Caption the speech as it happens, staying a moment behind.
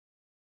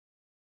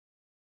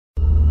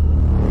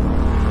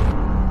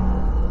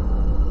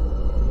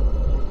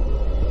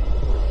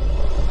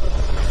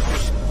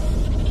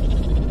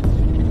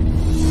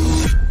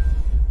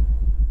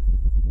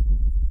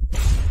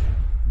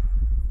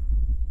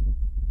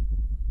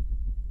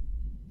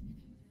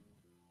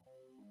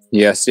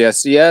Yes,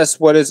 yes,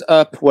 yes. What is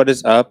up? What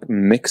is up?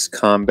 Mixed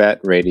Combat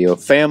Radio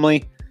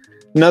family.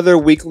 Another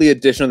weekly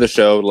edition of the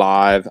show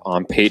live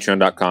on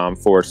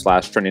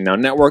patreon.com/Trending Now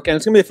Network. And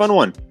it's going to be a fun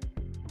one.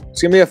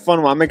 It's going to be a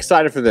fun one. I'm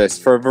excited for this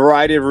for a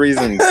variety of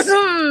reasons.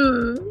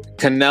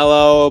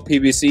 Canelo,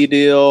 PBC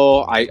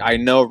deal. I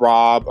know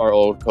Rob, our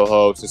old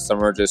co-host this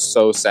summer, just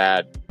so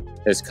sad.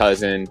 His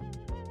cousin,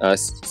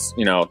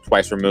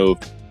 twice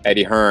removed,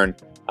 Eddie Hearn,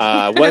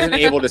 wasn't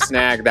able to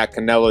snag that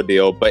Canelo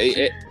deal, but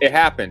it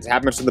happens. It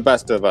happens to the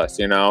best of us,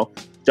 you know.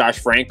 Josh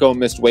Franco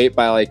missed weight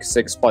by like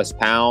 6+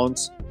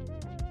 pounds.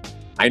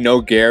 I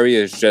know Gary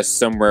is just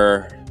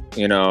somewhere,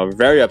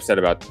 very upset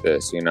about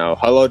this,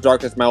 Hello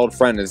Darkness, my old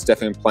friend is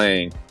definitely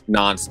playing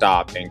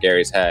nonstop in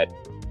Gary's head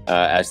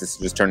as this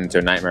just turned into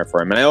a nightmare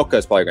for him. And Ioka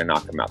is probably going to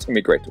knock him out. It's going to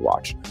be great to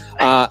watch.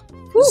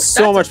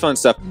 So much fun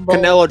stuff.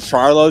 Canelo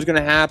Charlo is going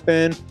to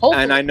happen. Hopefully.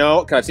 And I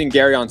know, because I've seen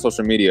Gary on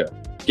social media.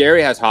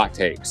 Gary has hot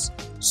takes.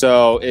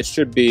 So it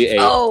should be a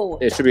fun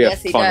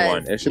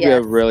one. It should be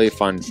a really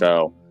fun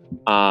show.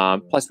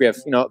 Plus we have,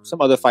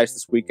 some other fights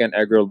this weekend.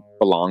 Edgar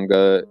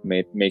Berlanga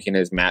making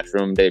his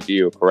Matchroom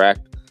debut,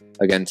 correct?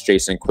 Against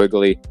Jason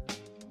Quigley.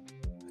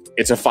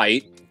 It's a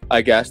fight,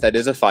 I guess. That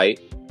is a fight.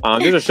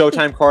 There's a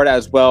Showtime card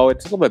as well.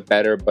 It's a little bit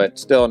better, but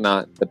still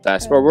not the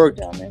best. But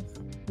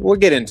we'll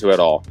get into it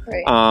all.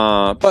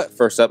 Right. But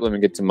first up, let me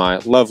get to my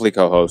lovely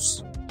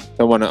co-host,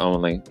 the one and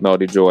only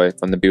Melody Joy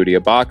from The Beauty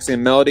of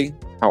Boxing. Melody,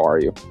 how are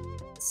you?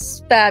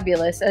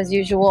 Fabulous as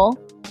usual.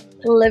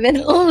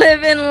 Living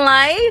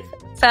life.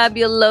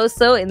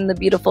 Fabuloso in the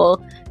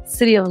beautiful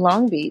city of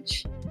Long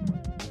Beach.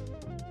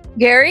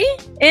 Gary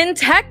in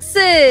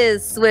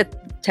Texas with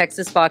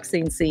Texas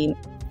boxing scene.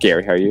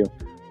 Gary, how are you?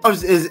 Oh,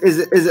 is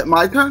it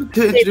my turn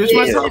to introduce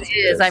myself? It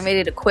is. I made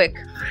it a quick.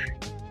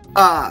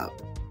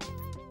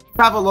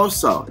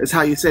 Fabuloso is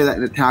how you say that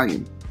in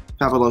Italian.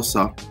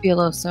 Fabuloso.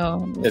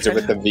 Fabuloso. Is it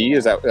with the V?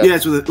 Is that? Yeah,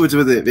 it's with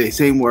a V.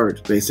 Same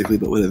word, basically,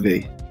 but with a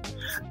V.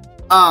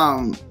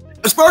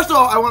 First of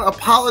all, I want to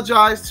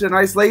apologize to the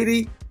nice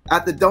lady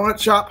at the donut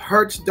shop,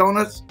 Hertz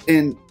Donuts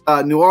in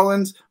New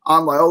Orleans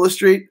on Loyola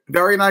Street.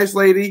 Very nice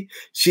lady.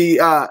 She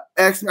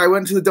asked me, I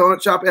went to the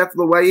donut shop after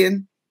the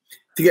weigh-in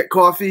to get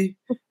coffee,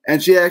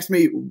 and she asked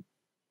me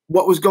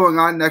what was going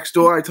on next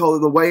door. I told her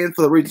the weigh-in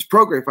for the Regis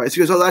Prograis fight. She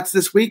goes, oh, that's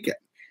this weekend.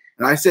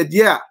 And I said,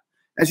 yeah.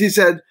 And she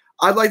said,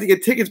 I'd like to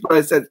get tickets, but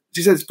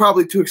she said, it's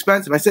probably too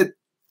expensive. I said,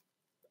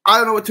 I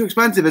don't know what too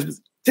expensive is, but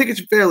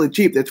tickets are fairly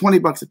cheap. They're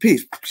 $20 a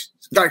piece.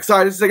 Got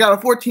excited. She said, I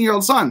got a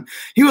 14-year-old son.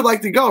 He would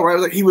like to go, right? I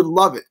was like, he would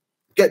love it.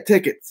 Get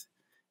tickets.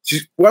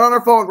 She went on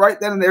her phone right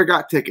then and there,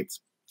 got tickets.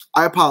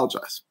 I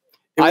apologize.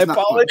 I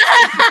apologize.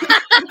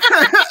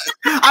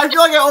 I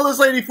feel like I owe this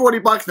lady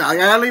 $40 now. I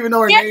don't even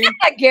know her name. Yeah,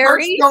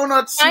 Gary.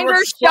 Donuts.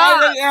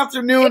 Friday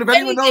afternoon. If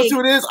anyone knows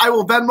who it is, I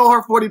will Venmo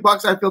her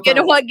 $40. I feel. You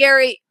know what,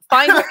 Gary?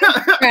 Find her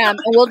Instagram and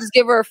we'll just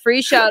give her a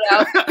free shout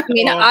out. I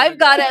mean, I've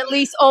got at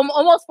least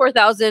almost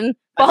 4,000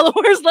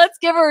 followers. Let's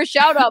give her a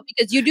shout out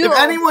because you do. If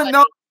anyone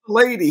knows a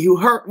lady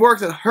who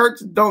works at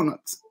Hertz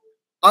Donuts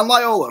on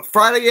Loyola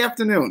Friday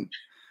afternoon.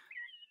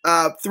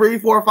 3,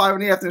 4, 5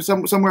 in the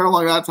afternoon, somewhere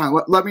along that time.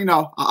 Let me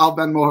know. I'll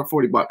Venmo her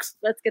 $40.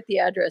 Let's get the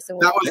address.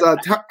 And that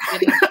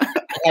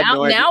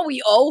was now we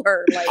owe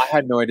her. Like, I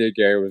had no idea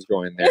Gary was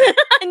going there.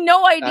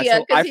 No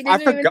idea. I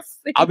forgot.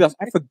 I'll be honest.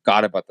 I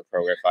forgot about the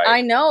Prograis fight.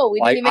 I know.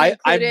 We didn't even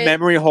I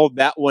memery hold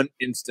that one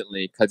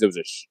instantly because it was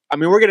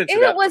we're getting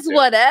into that. It was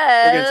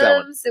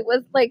whatever. It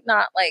was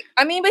not like.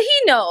 I mean, but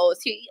he knows.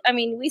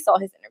 We saw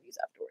his interviews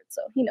afterwards,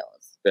 so he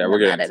knows. Yeah, we're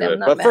getting into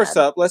it. But first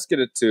up, let's get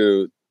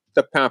into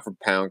the pound for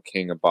pound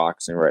king of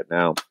boxing right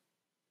now,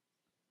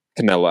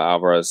 Canelo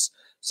Alvarez,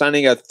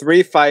 signing a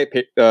 3-fight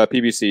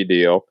PBC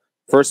deal.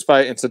 First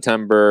fight in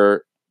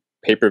September,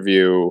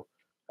 pay-per-view.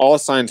 All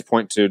signs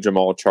point to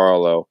Jamal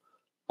Charlo.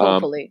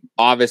 Hopefully.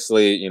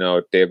 Obviously,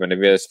 Dave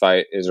Benavidez'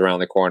 fight is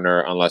around the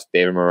corner unless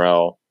David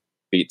Morrell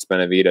beats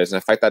Benavidez. In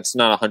a fight that's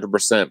not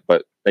 100%,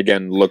 but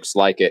again, looks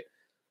like it.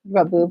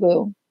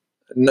 Rabubu.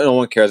 No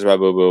one cares about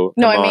Boo Boo.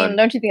 No,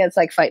 don't you think that's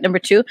like fight number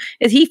 2?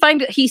 Is he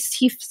signed a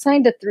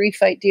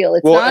 3-fight deal?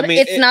 It's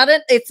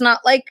not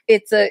like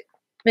it's a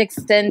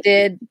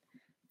extended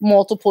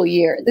multiple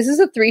year. This is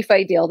a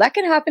 3-fight deal. That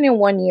can happen in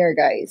 1 year,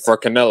 guys. For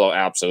Canelo,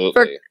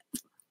 absolutely.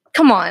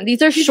 Come on,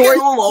 these are he's short.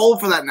 He's a little old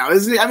for that now,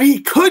 isn't he? I mean,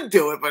 he could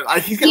do it, but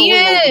he's getting a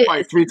little old to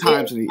fight 3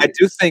 times. I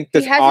do think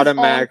this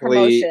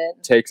automatically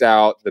takes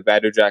out the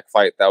Badou Jack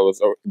fight that was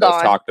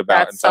talked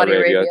about in Saudi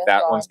Arabia.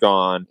 That one's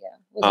gone. Yeah,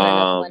 wasn't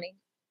enough money.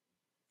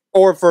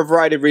 Or for a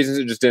variety of reasons,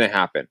 it just didn't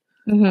happen.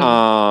 Mm-hmm.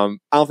 I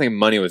don't think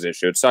money was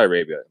issued. Saudi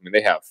Arabia,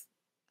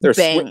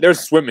 they're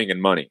swimming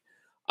in money.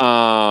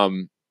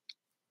 The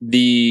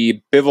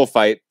Bivol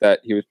fight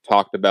that he was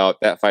talked about,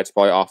 that fight's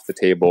probably off the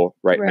table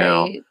right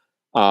now.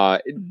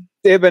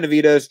 Dave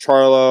Benavidez,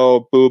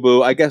 Charlo, Boo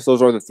Boo. I guess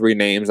those are the 3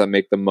 names that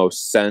make the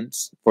most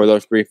sense for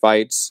those 3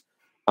 fights.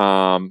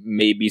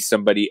 Maybe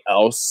somebody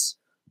else,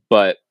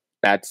 but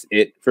that's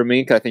it for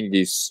me. Because I think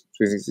he's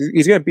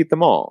going to beat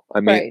them all.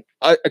 I mean,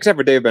 except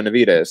for Dave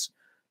Benavidez.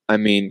 I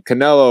mean,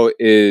 Canelo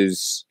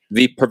is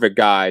the perfect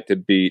guy to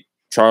beat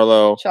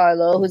Charlo,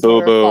 who's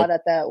never fought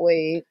at that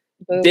weight.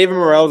 David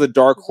Morrell's a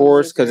dark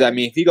horse because I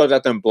mean, if he goes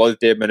out there and blows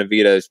David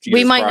Benavidez,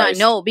 we might not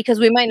know because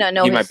we might not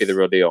know. He might be the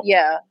real deal.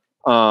 Yeah.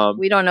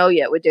 We don't know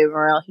yet with David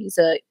Morrell. He's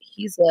a.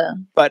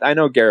 But I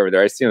know Gary over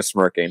there. I see him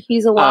smirking.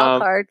 He's a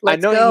wild card. I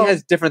know he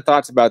has different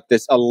thoughts about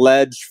this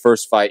alleged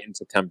first fight in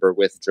September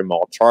with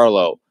Jamal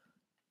Charlo.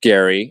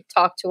 Gary,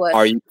 talk to us.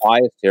 Are you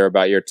biased here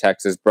about your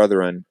Texas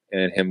brethren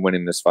and him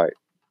winning this fight?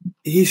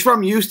 He's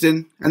from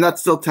Houston, and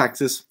that's still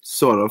Texas,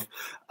 sort of.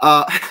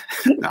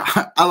 No,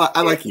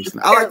 I like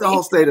Houston. I like the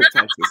whole state of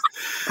Texas.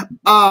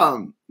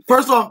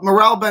 First off,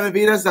 Morrell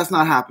Benavidez, that's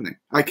not happening.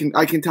 I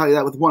can tell you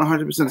that with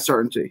 100%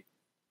 certainty.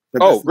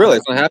 Oh, really?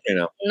 It's not happening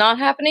now. Not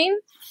happening?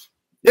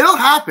 It'll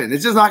happen.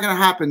 It's just not going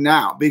to happen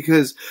now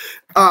because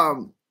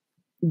do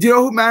you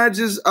know who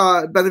manages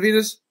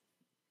Benavidez?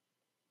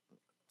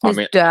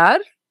 His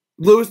dad?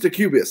 Louis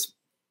DeCubis.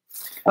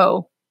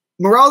 Oh.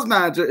 Morrell's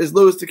manager is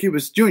Louis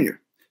DeCubis Jr.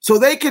 So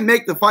they can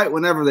make the fight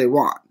whenever they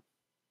want.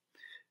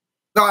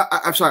 No,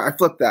 I'm sorry. I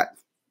flipped that.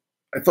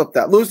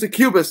 Louis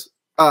DeCubis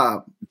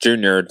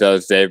Jr.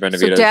 does Dave Benavidez.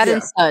 So dad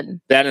and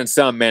son. Dad and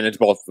son manage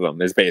both of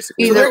them is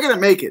basically. So they're going to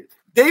make it.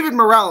 David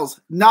Morrell's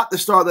not the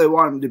star they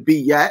want him to be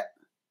yet.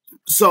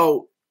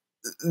 So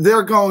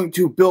they're going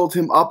to build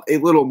him up a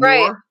little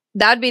more.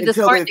 That'd be the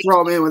smart thing. Until they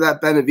throw him in with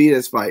that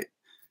Benavidez fight.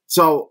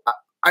 So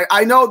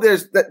I know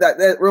there's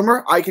that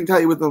rumor. I can tell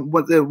you with the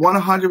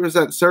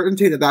 100%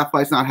 certainty that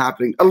fight's not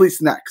happening, at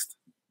least next.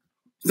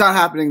 It's not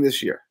happening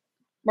this year.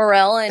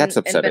 Morrell and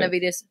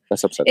Benavidez.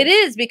 That's upsetting. It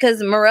is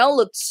because Morrell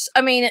looks.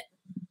 I mean,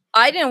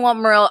 I didn't want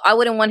Morrell. I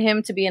wouldn't want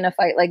him to be in a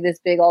fight like this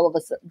big all of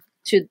a sudden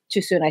too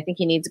soon. I think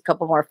he needs a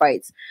couple more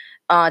fights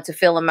to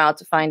fill him out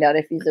to find out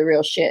if he's the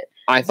real shit.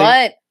 I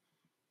think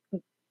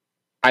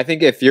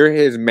if you're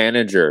his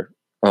manager,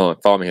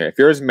 follow me here. If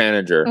you're his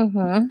manager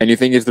and you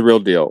think he's the real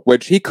deal,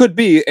 which he could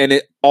be,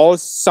 and all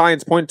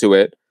signs point to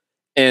it,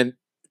 and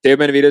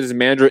David Benavidez's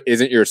manager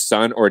isn't your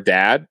son or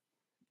dad,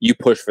 you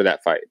push for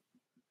that fight.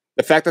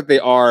 The fact that they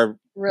are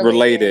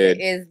related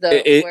is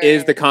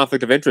the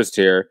conflict of interest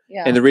here,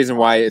 and the reason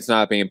why it's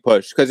not being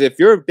pushed. Because if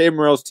you're Dave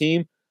Morrell's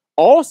team,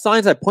 all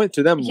signs I point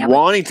to them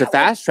wanting to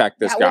fast track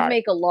this guy. That would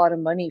make a lot of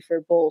money for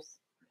both.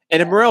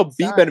 And if Morrell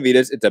beat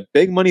Benavidez, it's a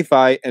big money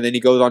fight, and then he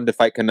goes on to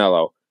fight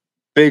Canelo.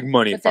 Big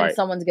money fight. Then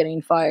someone's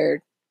getting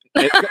fired.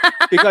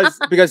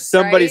 because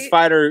somebody's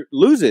fighter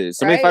loses.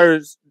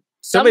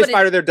 Somebody's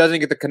fighter there doesn't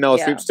get the Canelo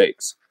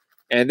sweepstakes.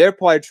 And they're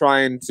probably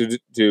trying to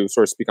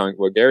sort of speak on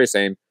what Gary's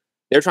saying.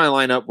 They're trying to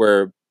line up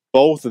where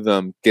both of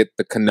them get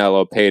the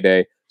Canelo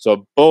payday.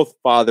 So both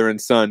father and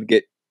son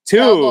get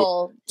two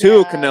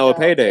Canelo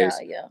paydays.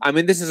 Yeah. I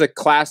mean, this is a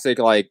classic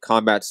like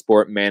combat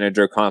sport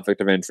manager conflict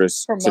of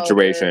interest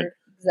situation.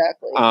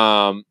 Exactly.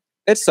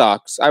 It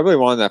sucks. I really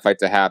wanted that fight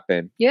to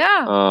happen.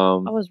 Yeah.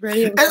 I was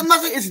ready. I'm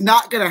not saying it's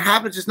not going to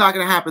happen. It's just not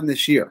going to happen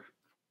this year.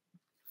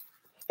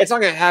 It's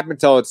not going to happen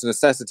until it's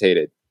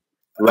necessitated.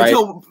 Right?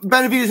 Until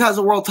Benavidez has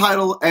a world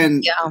title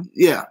and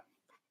yeah.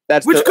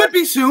 Which could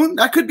be soon.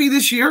 That could be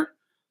this year.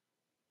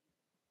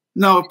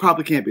 No, it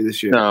probably can't be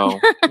this year. No.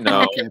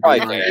 Probably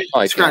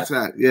can't. Scratch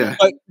that. Yeah.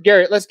 But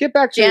Gary, let's get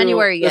back to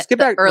January. Let's get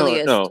back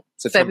earliest. No,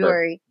 September.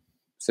 February.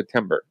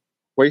 September.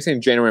 What are you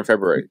saying? January and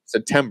February.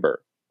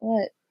 September.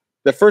 What?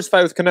 The first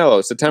fight with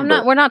Canelo.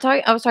 September. We're not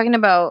talking. I was talking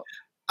about.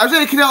 I was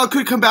saying Canelo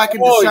could come back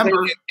in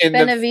December.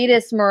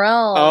 Benavidez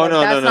Morrell.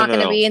 That's not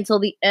going to be until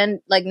the end,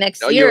 like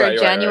next year,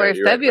 January,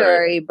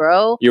 February,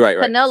 bro. You're right.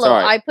 Canelo.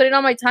 Sorry. I put it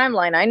on my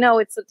timeline. I know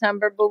it's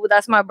September, but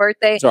that's my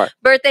birthday. Sorry.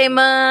 Birthday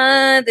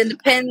month,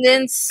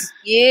 independence.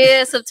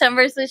 Yeah,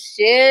 September's the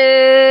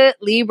shit.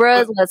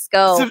 Libras, let's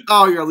go.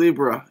 Oh, you're a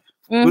Libra.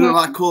 Would be a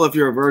lot cool if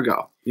you're a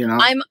Virgo. You know,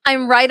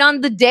 I'm right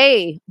on the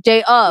day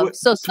of.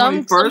 So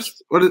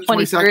 21st. What is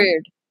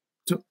 22nd?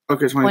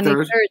 Okay,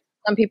 23rd.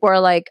 Some people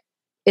are like,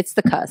 it's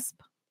the cusp.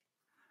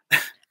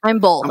 I'm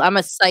bold. I'm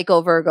a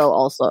psycho Virgo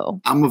also.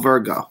 I'm a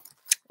Virgo.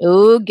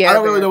 Ooh, Gary. I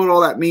don't really know what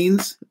all that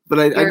means, but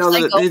I know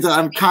that it means that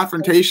I'm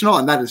confrontational,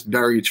 and that is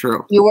very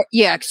true.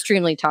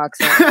 Extremely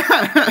toxic.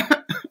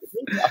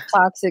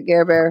 Toxic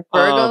Gare Bear.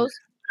 Virgos.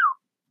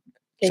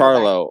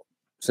 Charlo,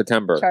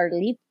 September.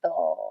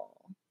 Charlito.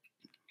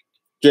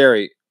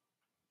 Gary.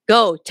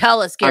 Go,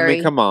 tell us, Gary. I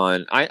mean, come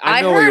on.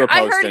 I know what you're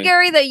posting. I heard,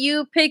 Gary, that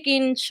you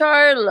picking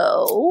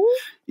Charlo.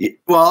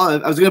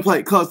 Well, I was going to play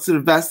it close to the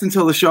vest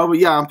until the show, but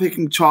yeah, I'm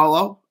picking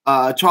Charlo.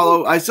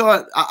 Charlo, I saw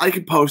it. I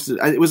could post it.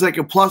 It was like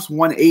a plus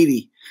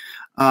 180.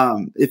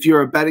 If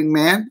you're a betting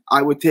man,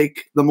 I would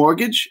take the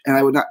mortgage, and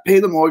I would not pay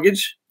the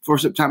mortgage for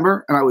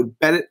September, and I would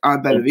bet it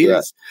on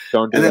Benavidez.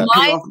 Don't do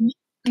that.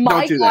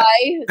 My guy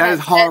that is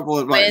horrible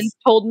advice.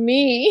 Told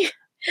me,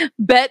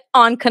 bet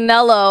on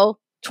Canelo.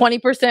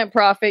 20%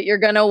 profit, you're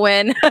gonna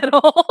win at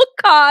all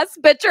costs.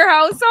 Bet your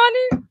house on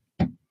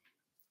it.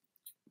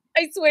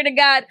 I swear to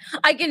God,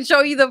 I can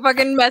show you the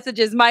fucking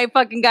messages. My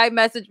fucking guy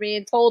messaged me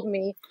and told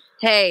me,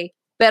 hey,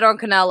 bet on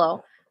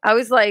Canelo. I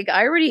was like,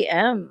 I already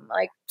am.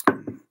 Like,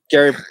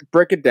 Gary,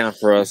 break it down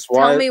for us.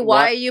 Tell me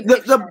why you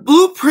the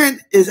blueprint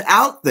is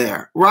out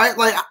there, right?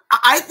 Like,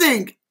 I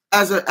think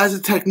as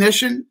a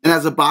technician and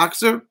as a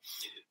boxer,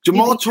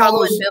 Jamal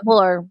Charlo is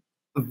are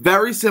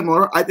very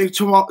similar. I think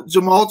Jamal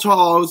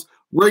Charlo's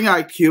ring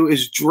IQ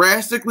is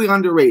drastically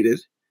underrated.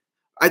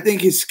 I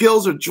think his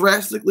skills are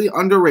drastically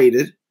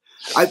underrated.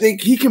 I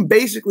think he can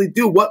basically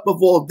do what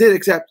Bivol did,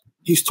 except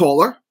he's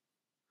taller.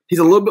 He's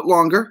a little bit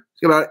longer.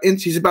 He's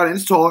about an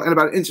inch taller and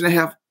about an inch and a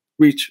half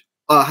reach.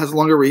 Has a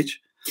longer reach.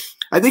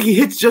 I think he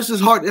hits just as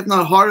hard, if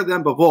not harder,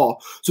 than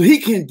Bivol. So he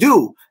can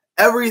do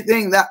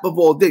everything that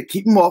Bivol did.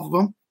 Keep him off of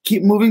him.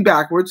 Keep moving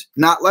backwards.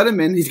 Not let him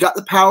in. He's got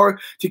the power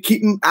to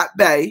keep him at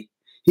bay.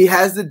 He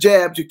has the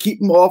jab to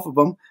keep him off of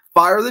him.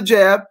 Fire the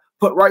jab.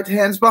 Put right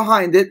hands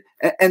behind it.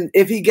 And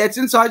if he gets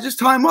inside, just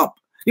tie him up.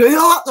 He'll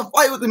have to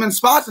fight with him in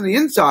spots on the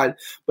inside.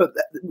 But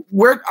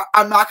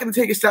I'm not going to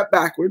take a step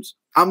backwards.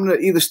 I'm going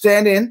to either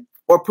stand in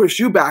or push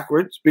you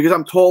backwards because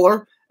I'm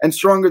taller and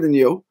stronger than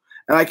you.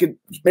 And I could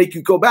make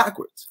you go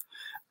backwards.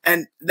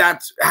 And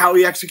that's how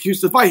he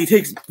executes the fight. He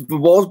takes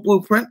Bivol's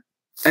blueprint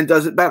and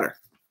does it better.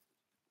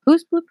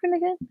 Whose blueprint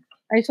again?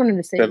 I just wanted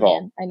to say Bivol. it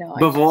again. I know.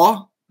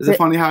 Bivol? Is it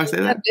funny how I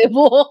say that?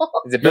 Bivol.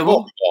 Is it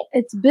Bivol?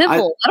 It's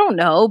Bivol. I don't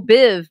know.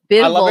 Bivol.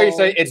 I love how you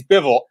say it's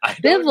Bivol.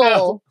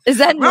 Bivol. Is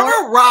that Remember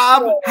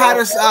Rob had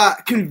us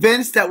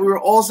convinced that we were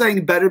all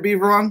saying better be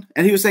wrong,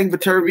 and he was saying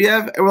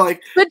Viterbiev, and we're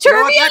like,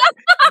 Viterbiev?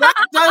 That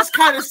does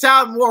kind of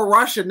sound more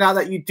Russian now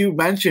that you do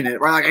mention it,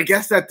 right? Like, I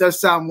guess that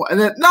does sound more.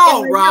 And then,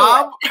 no,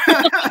 Rob.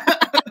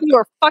 You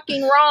are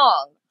fucking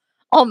wrong.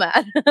 Oh,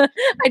 Matt.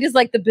 I just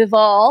like the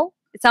Bivol.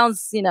 It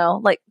sounds,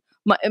 like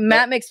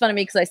Matt makes fun of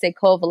me because I say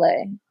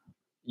Kovale.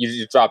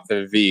 You dropped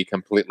the V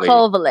completely.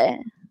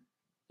 Kovale.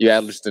 You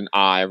add just an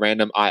I,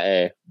 random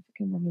IA.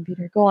 Fucking woman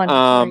beater. Go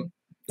on.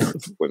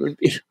 Women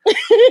beater.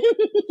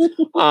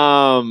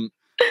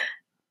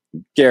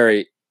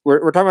 Gary,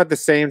 we're talking about the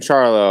same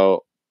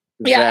Charlo.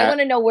 Yeah, I want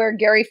to know where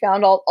Gary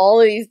found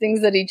all of these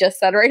things that he just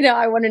said right now.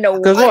 I want to know.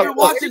 I've been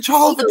watching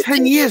Charlo for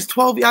 10 years,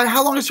 12 years.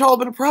 How long has Charlo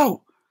been a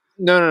pro?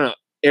 No.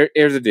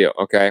 Here's the deal,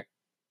 okay?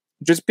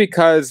 Just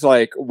because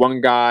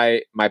one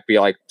guy might be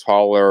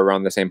taller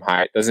around the same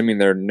height doesn't mean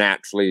they're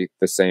naturally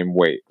the same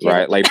weight,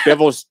 right? Like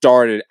Bivol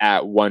started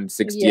at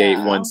 168,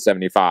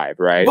 175,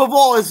 right?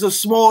 Bivol is the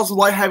smallest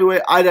light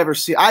heavyweight I'd ever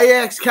see. I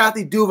asked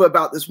Kathy Duva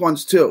about this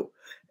once too,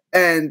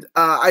 and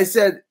I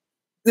said,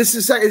 "This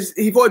is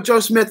he fought Joe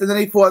Smith, and then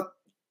he fought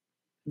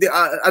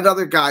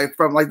another guy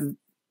from the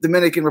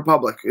Dominican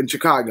Republic in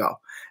Chicago."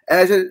 And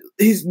I said,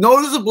 he's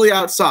noticeably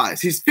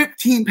outsized. He's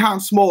 15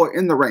 pounds smaller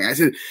in the ring. I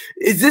said,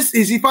 is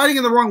he fighting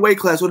in the wrong weight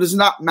class or does it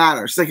not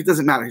matter? She's like, it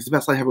doesn't matter. He's the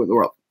best light heavyweight in the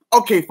world.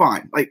 Okay,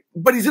 fine.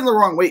 But he's in the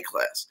wrong weight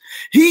class.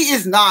 He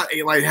is not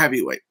a light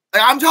heavyweight.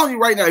 I'm telling you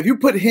right now, if you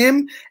put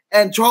him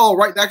and Charlo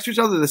right next to each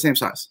other, they're the same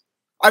size.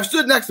 I've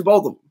stood next to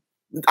both of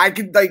them. I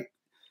could What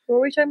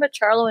were we talking about?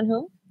 Charlo and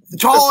who?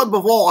 Charlo and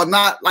Bivol are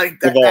not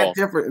that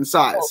different in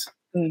size.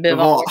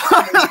 Bivol.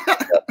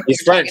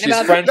 He's French. He's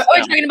French. We're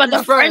talking about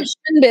the French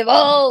and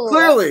Bivol.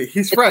 Clearly,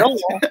 he's French.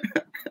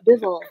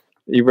 Bivol.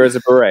 He wears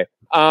a beret.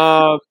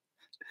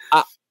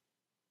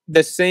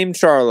 The same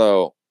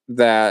Charlo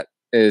that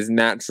is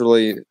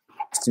naturally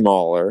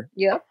smaller.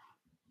 Yep.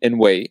 In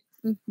weight.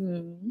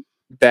 Mm-hmm.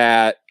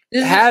 That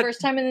this is his first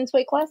time in this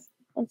weight class.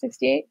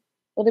 168.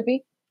 Would it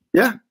be?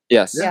 Yeah.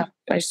 Yes. Yeah.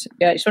 I just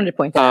wanted to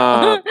point that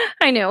out.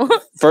 I know.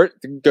 First,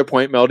 good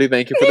point, Melody.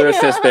 Thank you for the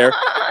assist there.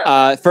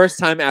 First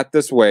time at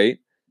this weight.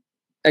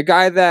 A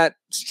guy that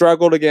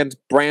struggled against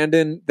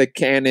Brandon the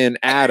Cannon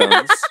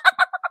Adams.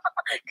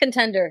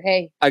 Contender,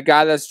 hey. A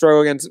guy that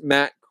struggled against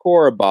Matt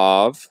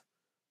Korobov.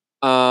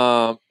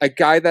 A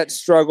guy that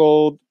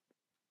struggled.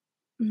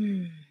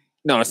 No,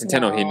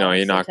 Centeno.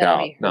 He knocked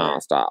out. No,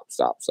 stop.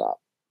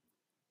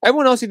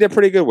 Everyone else he did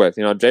pretty good with.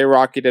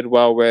 J-Rock he did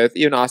well with.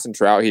 Even Austin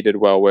Trout he did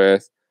well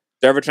with.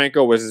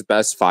 Derevchenko was his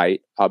best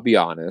fight, I'll be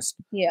honest.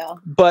 Yeah.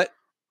 But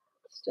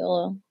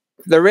still,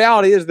 the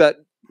reality is that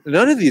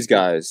none of these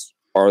guys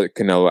are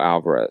Canelo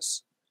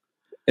Alvarez.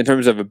 In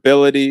terms of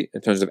ability,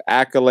 in terms of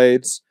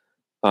accolades,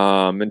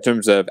 in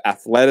terms of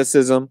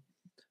athleticism.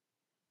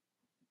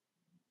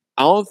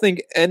 I don't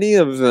think any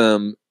of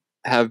them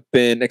have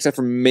been, except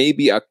for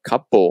maybe a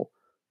couple,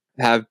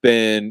 have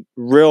been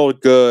real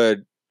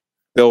good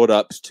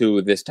build-ups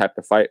to this type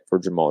of fight for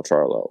Jamal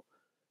Charlo.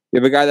 You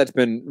have a guy that's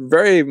been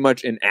very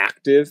much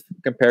inactive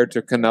compared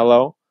to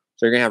Canelo,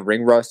 so you're going to have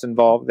ring rust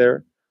involved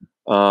there.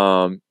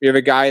 You have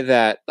a guy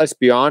that, let's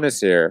be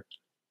honest here,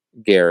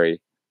 Gary,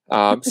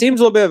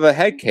 seems a little bit of a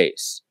head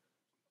case.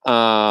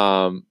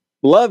 Loved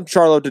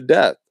Charlo to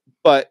death,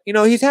 but,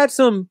 he's had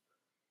some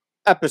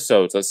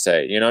episodes, let's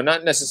say,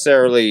 not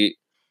necessarily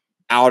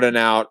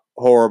out-and-out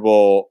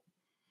horrible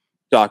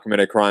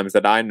documented crimes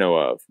that I know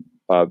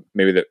of.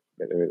 Maybe that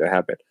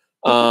happened.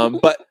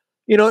 But,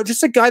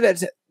 just a guy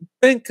that's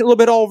been a little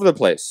bit all over the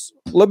place,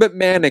 a little bit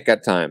manic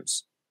at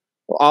times.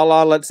 A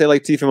la, let's say,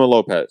 like Teofimo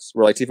Lopez,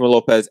 where Teofimo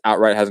Lopez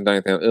outright hasn't done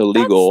anything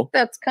illegal.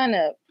 That's kind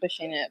of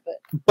pushing it,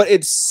 but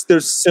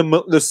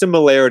there's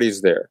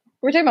similarities there.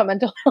 We're talking about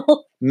mental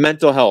health.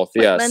 Mental health,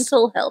 yes.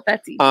 Mental health,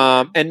 that's easy.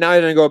 And now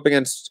you're going to go up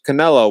against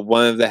Canelo,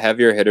 one of the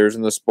heavier hitters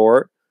in the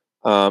sport.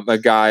 A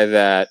guy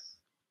that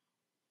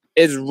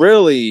is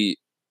really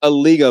a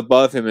league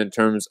above him in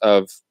terms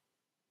of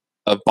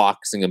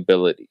boxing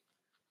ability,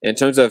 in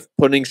terms of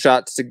putting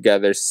shots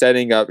together,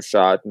 setting up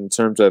shots, in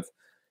terms of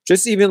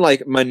just even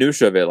like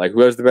minutia of it, like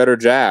who has the better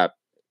jab?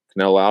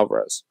 Canelo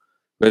Alvarez.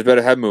 Who has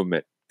better head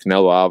movement?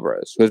 Canelo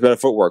Alvarez. Who has better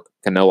footwork?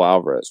 Canelo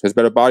Alvarez. Who has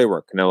better body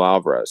work? Canelo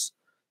Alvarez.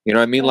 You know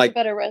what I mean? Like a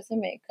better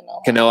resume,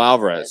 Canelo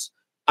Alvarez.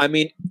 I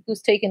mean,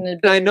 who's taking the?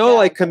 I know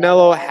like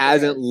Canelo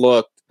hasn't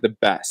looked the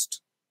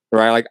best,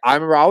 right? Like I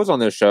remember I was on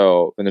this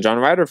show in the John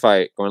Ryder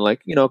fight, going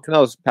like, you know,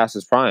 Canelo's past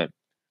his prime,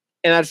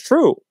 and that's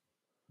true.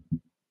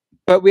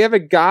 But we have a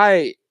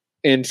guy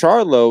in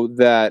Charlo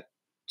that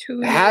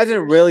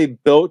hasn't really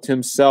built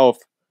himself,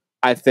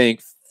 I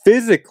think,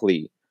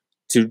 physically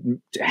to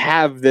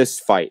have this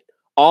fight.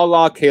 A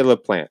la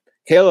Caleb Plant.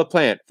 Caleb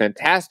Plant,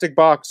 fantastic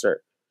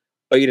boxer,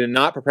 but he did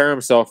not prepare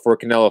himself for a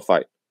Canelo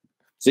fight.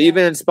 So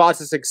even in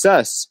spots of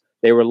success,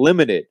 they were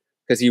limited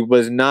because he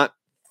was not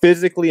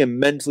physically and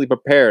mentally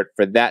prepared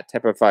for that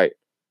type of fight.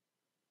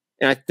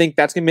 And I think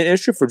that's going to be an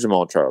issue for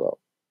Jamal Charlo.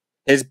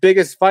 His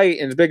biggest fight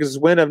and his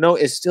biggest win of note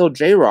is still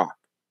J-Rock.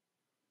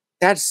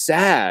 That's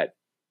sad.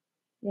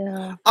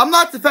 Yeah. I'm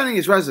not defending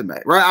his resume,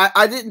 right?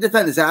 I didn't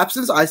defend his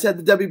absence. I said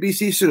the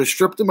WBC should have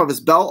stripped him of his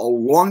belt a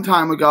long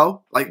time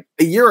ago, like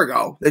a year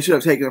ago. They should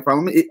have taken it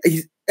from him.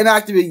 He's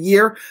inactive a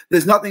year.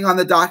 There's nothing on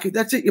the docket.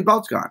 That's it. Your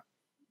belt's gone.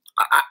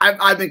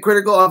 I've been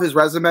critical of his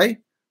resume,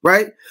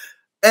 right?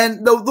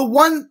 And the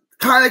one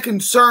kind of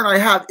concern I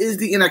have is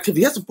the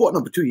inactivity. He hasn't fought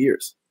in over 2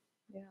 years,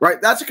 right?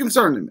 That's a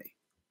concern to me.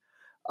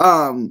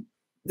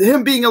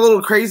 Him being a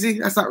little crazy,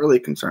 that's not really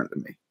a concern to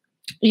me.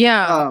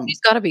 Yeah, he's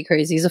got to be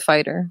crazy. He's a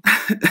fighter.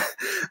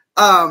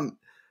 Again,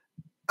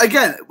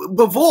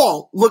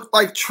 Bivol looked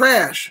like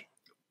trash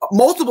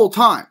multiple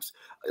times.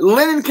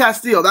 Lennon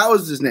Castillo, that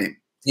was his name.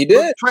 He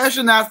did. Looked trash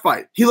in that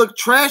fight. He looked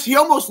trash. He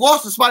almost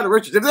lost to Spider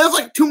Richards. If there's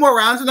like 2 more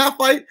rounds in that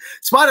fight,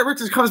 Spider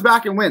Richards comes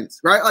back and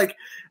wins, right? Like,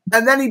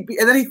 and then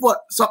he fought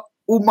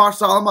Umar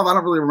Salamov. I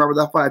don't really remember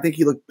that fight. I think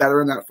he looked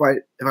better in that fight,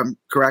 if I'm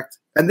correct.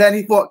 And then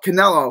he fought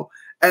Canelo,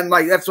 and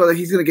like that's why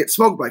he's gonna get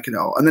smoked by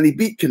Canelo. And then he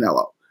beat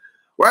Canelo.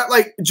 Right?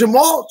 Like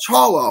Jamal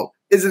Charlo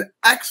is an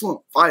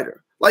excellent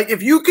fighter. Like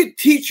if you could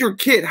teach your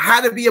kid how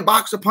to be a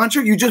boxer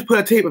puncher, you just put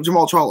a tape of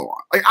Jamal Charlo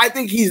on. Like I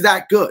think he's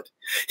that good.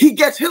 He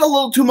gets hit a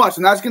little too much,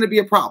 and that's going to be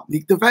a problem.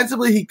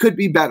 Defensively, he could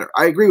be better.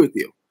 I agree with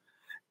you.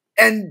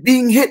 And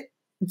being hit,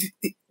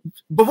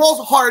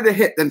 Bivol's harder to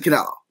hit than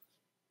Canelo.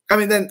 I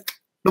mean,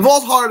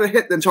 Bivol's harder to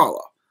hit than Charlo.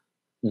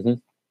 Mm-hmm.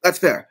 That's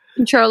fair.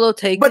 Charlo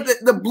takes, but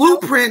the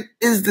blueprint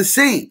is the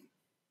same.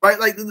 Right,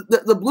 like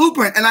the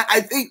blueprint, and I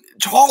think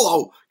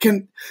Charlo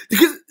can,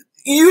 because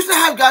you used to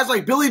have guys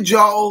like Billy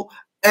Joe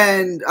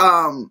and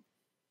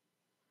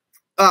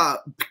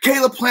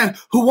Caleb Plant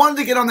who wanted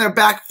to get on their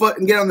back foot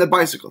and get on their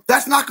bicycle.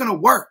 That's not going to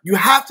work. You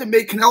have to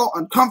make Canelo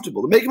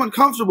uncomfortable. To make him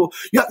uncomfortable,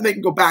 you have to make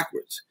him go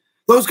backwards.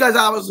 Those guys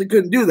obviously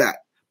couldn't do that.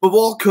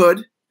 Bivol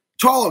could.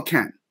 Charlo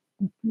can.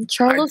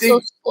 Charlo's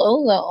so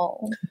slow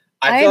though.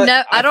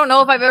 I don't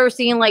know if I've ever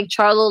seen like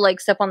Charlo like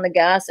step on the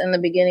gas in the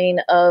beginning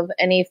of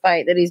any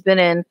fight that he's been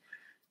in.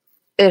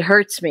 It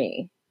hurts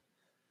me.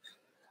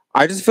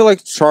 I just feel like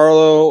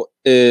Charlo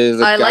is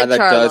a guy that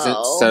Charlo.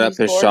 doesn't set up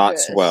his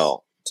shots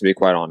well, to be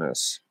quite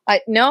honest.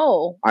 I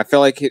feel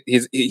like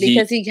because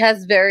he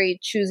has very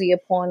choosy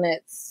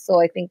opponents,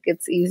 so I think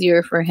it's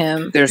easier for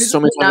him. There's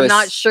so many. I'm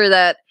not sure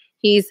that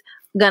he's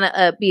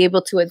gonna be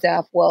able to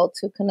adapt well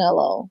to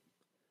Canelo.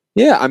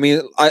 Yeah, I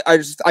mean,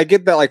 I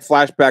get that like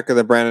flashback of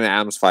the Brandon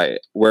Adams fight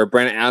where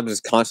Brandon Adams is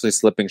constantly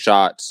slipping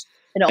shots.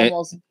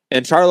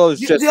 And Charlo's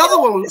just the other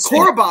one.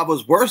 Korobov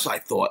was worse. I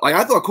thought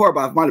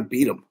Korobov might have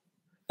beat him.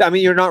 I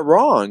mean, you're not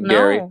wrong,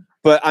 Gary.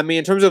 But I mean,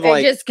 in terms of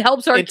like, it just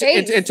helps our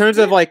case. In terms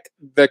of like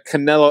the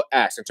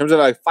Canelo-esque, in terms of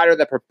a fighter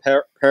that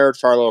prepared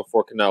Charlo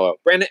for Canelo,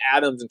 Brandon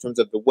Adams, in terms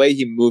of the way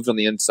he moves on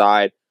the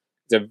inside,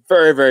 is a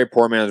very, very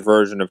poor man's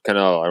version of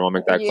Canelo. I want to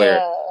make that clear.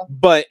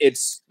 But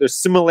there's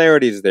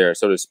similarities there,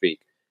 so to speak.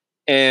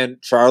 And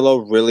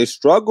Charlo really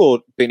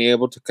struggled being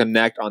able to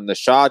connect on the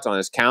shots, on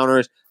his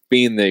counters,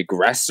 being the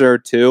aggressor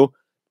too,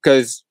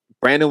 because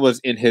Brandon was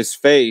in his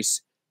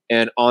face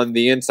and on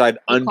the inside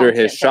under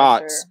his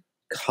shots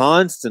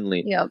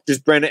constantly. Yep.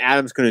 Just Brandon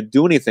Adams couldn't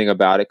do anything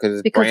about it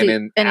because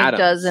Brandon Adams. He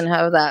doesn't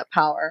have that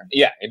power.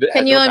 Yeah.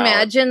 Can you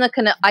imagine the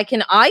Canelo? I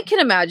can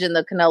imagine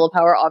the Canelo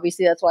power.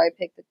 Obviously, that's why I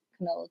picked the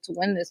Canelo to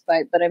win this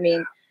fight. But I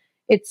mean,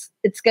 it's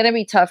going to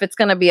be tough. It's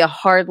going to be a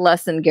hard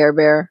lesson, Gare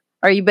Bear.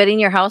 Are you betting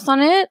your house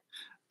on it?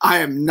 I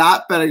am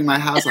not betting my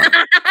house on it.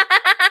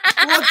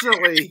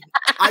 Fortunately,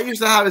 I used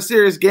to have a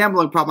serious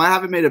gambling problem. I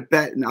haven't made a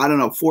bet in,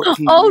 14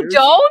 years. Oh,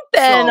 don't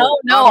then. So oh,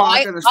 no.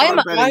 I'm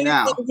betting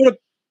now.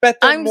 Bet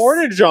the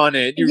mortgage on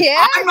it.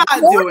 I'm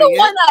not doing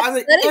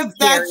it. If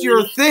that's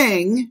your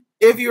thing,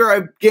 if you're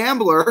a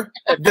gambler,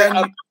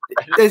 then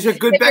there's a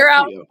good bet you're for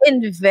out you.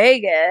 In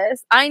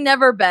Vegas, I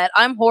never bet.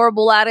 I'm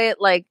horrible at it.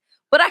 Like,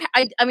 but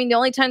I mean, the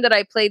only time that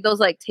I played those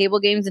like table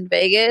games in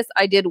Vegas,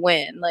 I did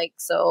win. Like,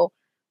 so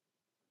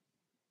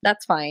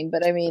that's fine.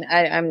 But I mean,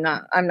 I'm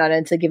not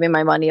into giving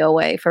my money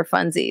away for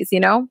funsies, you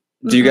know?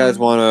 Do you guys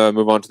want to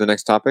move on to the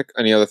next topic?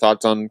 Any other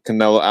thoughts on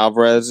Canelo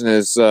Alvarez and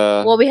his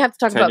well, we have to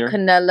talk tenure? about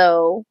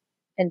Canelo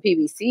and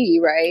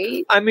PBC,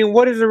 right? I mean,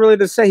 what is there really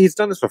to say? He's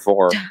done this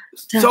before.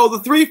 So the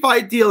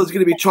 3-fight deal is going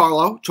to be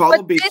Charlo.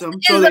 Charlo beats him,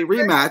 so they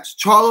rematch.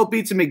 Charlo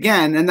beats him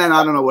again, and then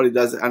I don't know what he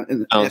does.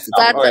 That's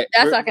not going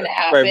to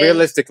happen. Right,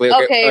 realistically.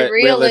 Okay,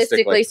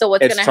 realistically. So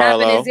what's going to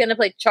happen is he's going to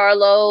play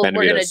Charlo. Benavidez.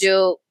 We're going to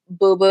do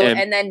Boo Boo,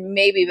 and then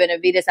maybe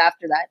Benavidez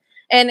after that.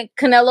 And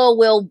Canelo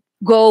will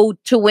go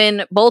to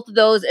win both of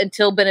those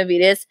until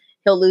Benavidez.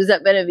 He'll lose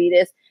at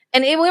Benavidez.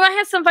 And we might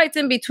have some fights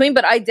in between,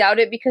 but I doubt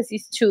it because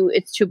it's too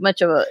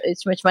much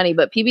money.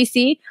 But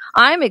PBC,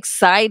 I'm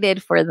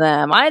excited for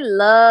them. I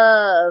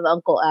love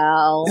Uncle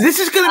Al. This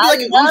is going to be like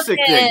an Usyk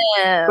thing.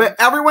 But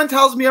everyone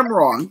tells me I'm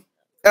wrong.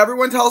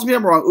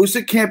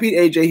 Usyk can't beat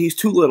AJ. He's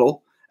too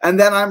little. And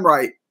then I'm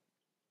right.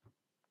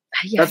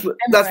 Yeah,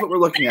 that's what we're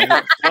looking at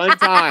here. One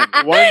time.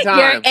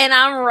 And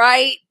I'm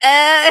right.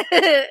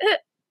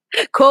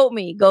 Quote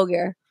me. Go,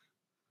 Gare.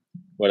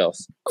 What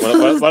else?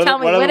 Tell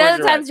me. What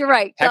other times you're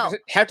right?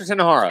 Hector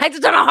Tanahara.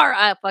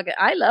 Fuck it.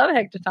 I love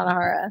Hector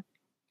Tanahara.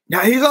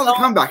 Yeah, he's on the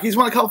comeback. He's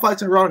won a couple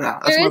fights in a row now.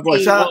 That's my boy.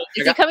 Shout out.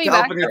 Is he coming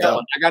back?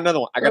 I got another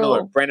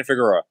one. Brandon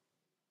Figueroa.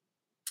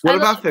 What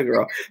about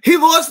Figueroa? He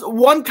lost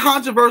one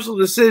controversial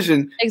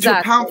decision to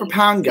a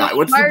pound-for-pound guy.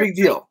 What's the big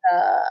deal?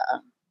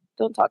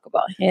 Don't talk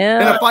about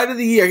him. In a fight of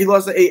the year, he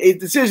lost a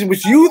decision,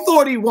 which you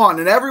thought he won,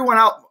 and everyone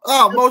out.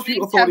 Oh, most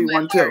people thought he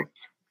won too.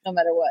 No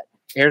matter what.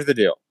 Here's the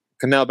deal.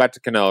 Back to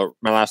Canelo.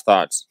 My last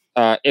thoughts.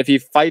 If he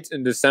fights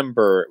in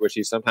December, which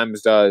he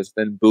sometimes does,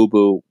 then Boo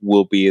Boo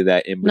will be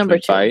that in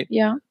between fight.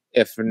 Yeah.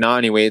 If not,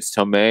 and he waits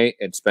till May,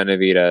 it's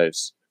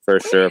Benavidez for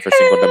sure for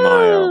Cinco de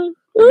Mayo.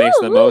 It makes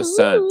the most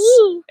sense.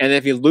 And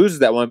if he loses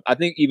that one, I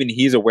think even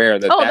he's aware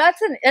that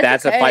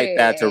that's a fight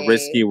that's a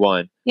risky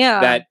one.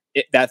 Yeah.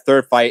 That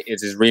third fight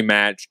is his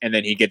rematch, and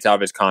then he gets out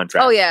of his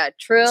contract. Oh yeah,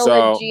 Trill.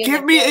 So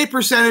give me a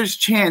percentage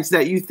chance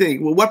that you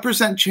think. Well, what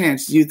percent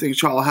chance do you think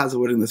Charlo has of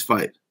winning this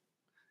fight?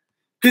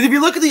 Because if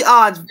you look at the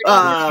odds,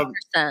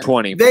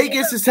 20.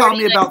 Vegas is telling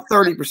me about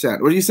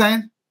 30%. What are you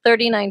saying?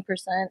 39%.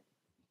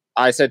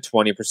 I said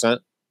 20%.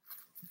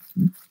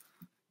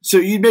 So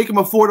you'd make him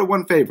a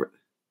 4-1 favorite.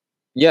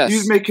 Yes.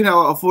 You'd make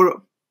Canelo a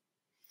 4.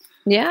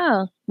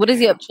 Yeah. What is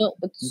he up to?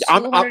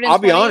 I'll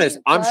be honest.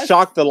 I'm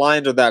shocked the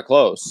lines are that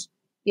close.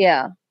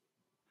 Yeah.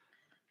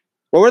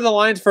 What were the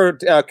lines for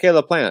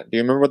Caleb Plant? Do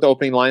you remember what the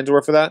opening lines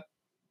were for that?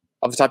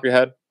 Off the top of your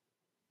head?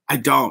 I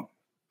don't.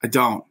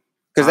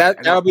 Because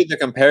that would be the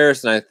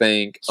comparison, I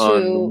think,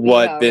 on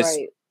what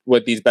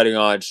these betting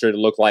odds should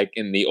look like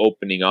in the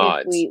opening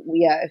odds.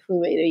 If we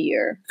wait a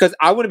year. Because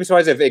I wouldn't be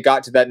surprised if it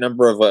got to that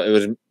number of it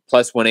was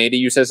plus 180.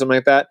 You said something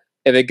like that.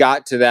 If it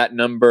got to that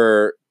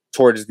number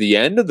towards the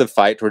end of the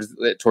fight,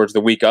 towards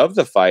the week of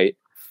the fight,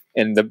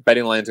 and the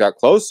betting lines got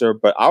closer,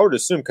 but I would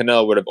assume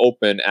Canelo would have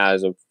opened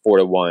as a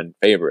 4-1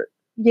 favorite.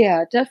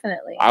 Yeah,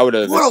 definitely. I would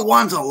have.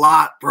 4-1's a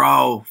lot,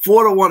 bro.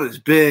 4-1 is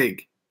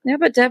big. Yeah,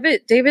 but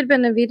David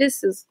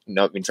Benavidez is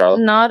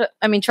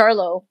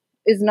Charlo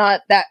is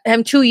not that.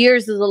 2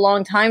 years is a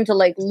long time to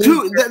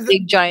lose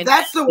big giant.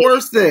 That's the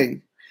worst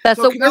thing. That's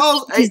the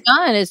worst thing he's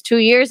done is 2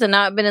 years and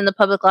not been in the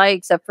public eye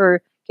except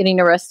for getting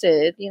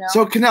arrested. You know.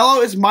 So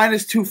Canelo is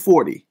minus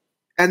 240,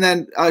 and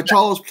then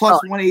Charlo's plus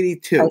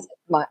 182.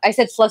 I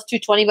said plus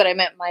 220, but I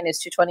meant minus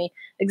 220.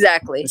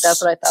 Exactly.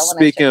 That's what I thought.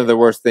 Speaking of the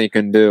worst thing you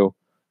can do,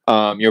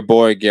 your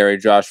boy Gary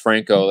Josh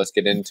Franco. Let's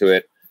get into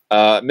it.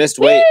 Missed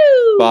weight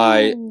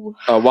by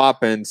a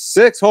whopping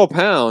 6 whole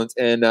pounds,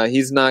 and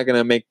he's not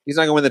gonna win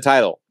the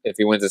title if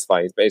he wins this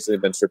fight. He's basically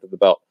been stripped of the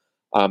belt.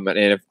 And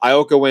if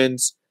Ioka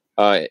wins,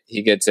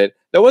 he gets it.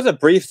 There was a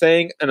brief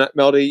thing, and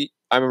Melody,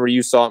 I remember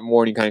you saw it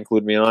more, and you kind of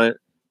included me on it.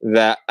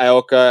 That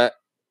Ioka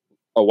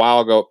a while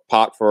ago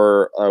popped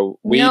for a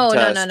weed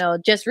test. No.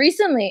 Just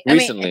recently.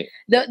 Recently.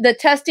 I mean, the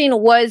testing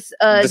was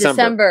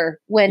December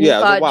when he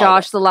fought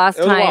Josh the last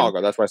time. It was a while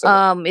ago. That's why I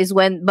said is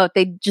when, but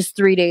they just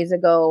 3 days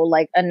ago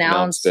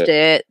announced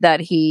it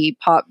that he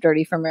popped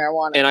dirty for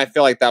marijuana. And I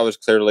feel like that was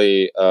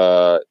clearly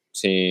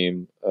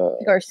Team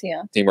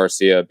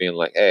Garcia being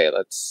like, hey,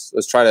 let's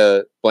try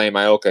to blame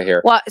Ioka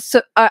here. Well,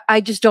 so I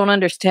just don't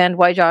understand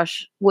why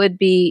Josh would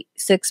be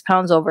 6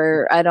 pounds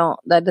over.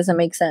 That doesn't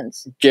make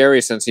sense.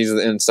 Gary, since he's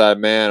the inside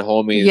man,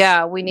 homies.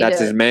 Yeah, we need that's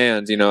his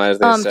man's, as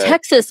they say.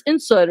 Texas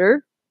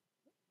insider.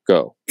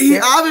 Go. He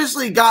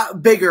obviously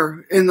got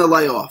bigger in the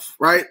layoff,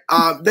 right?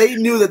 They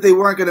knew that they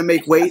weren't going to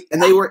make weight,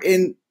 and they were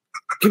in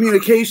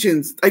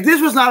communications.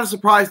 This was not a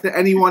surprise to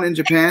anyone in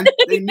Japan.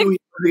 They knew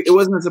it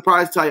wasn't a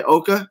surprise to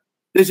Ioka.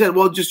 They said,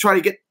 well, just try to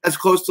get as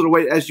close to the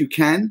weight as you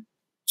can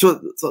so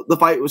the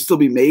fight would still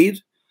be made.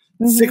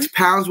 Mm-hmm. 6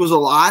 pounds was a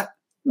lot,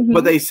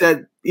 but they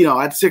said,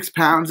 at 6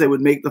 pounds they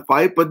would make the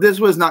fight. But this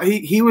was not –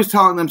 he was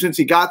telling them since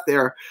he got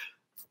there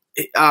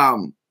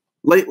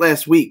late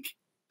last week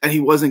that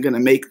he wasn't going to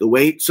make the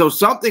weight. So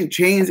something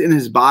changed in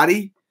his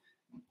body.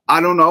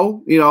 I don't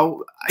know.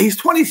 He's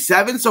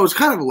 27, so it's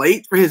kind of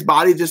late for his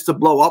body just to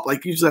blow up.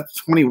 Usually that's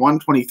 21,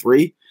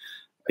 23.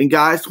 And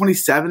guys,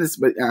 27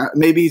 is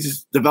maybe he's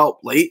just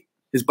developed late.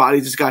 his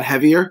body just got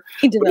heavier.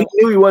 He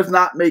knew he was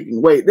not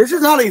making weight. This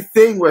is not a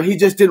thing where he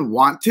just didn't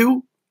want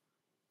to.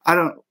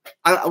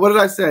 What did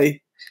I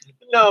say?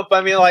 No, but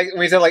I mean, like,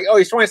 when he said, like, oh,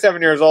 he's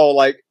 27 years old,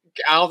 like,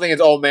 I don't think his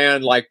old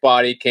man, like,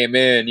 body came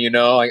in, you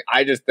know? Like,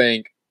 I just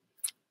think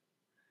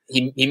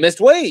he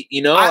missed weight,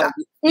 you know? I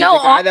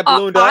don't want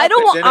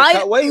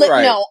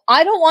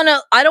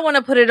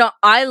to put it on.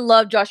 I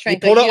love Josh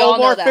Franco. He pulled out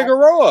Omar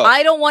Figueroa.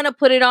 I don't want to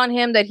put it on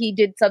him that he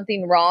did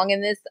something wrong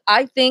in this.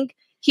 I think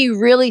he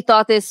really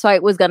thought this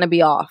fight was going to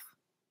be off.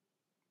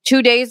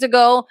 2 days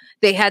ago,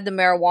 they had the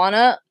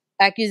marijuana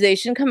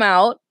accusation come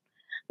out.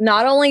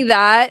 Not only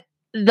that,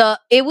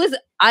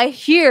 I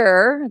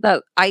hear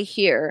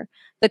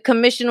the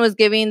commission was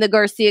giving the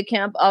Garcia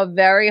camp a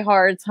very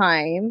hard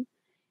time,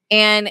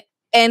 and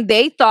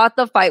they thought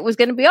the fight was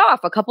going to be off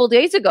a couple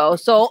days ago.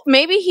 So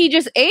maybe he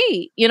just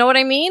ate. You know what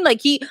I mean?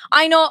 Like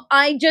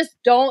I just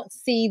don't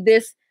see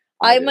this.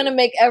 I'm going to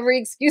make every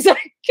excuse I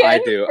can. I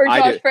do. For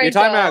Josh Franco. You're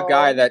talking about a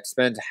guy that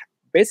spends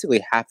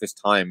basically half his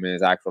time in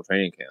his actual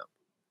training camp.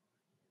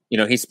 You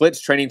know, he splits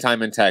training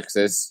time in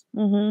Texas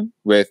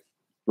with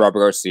Robert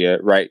Garcia,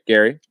 right,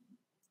 Gary?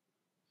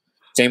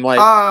 Same like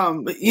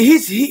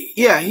because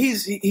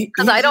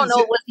I don't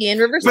know, was he in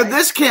Riverside? But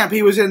this camp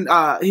he was in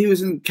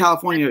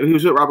California. He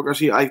was with Robert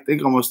Garcia, I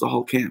think, almost the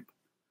whole camp.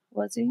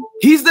 Was he?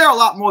 He's there a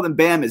lot more than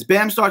Bam is.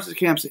 Bam starts his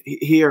camps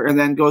here and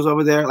then goes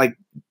over there. Like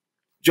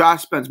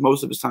Josh spends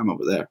most of his time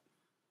over there.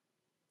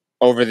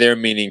 Over there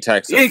meaning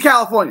Texas. In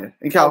California.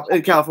 In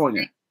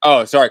California.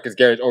 Oh, sorry, because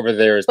Gary's over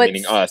there is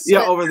meaning us.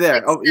 Yeah, over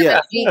there.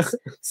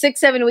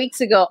 6-7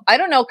 weeks ago. I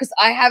don't know because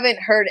I haven't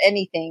heard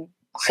anything.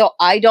 So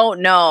I don't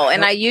know.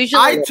 And I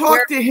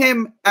talked to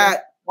him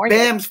at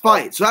Bam's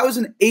fight. So that was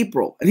in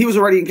April. And he was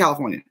already in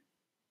California.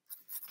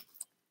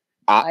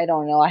 I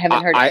don't know. I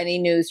haven't heard any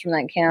news from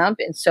that camp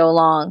in so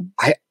long.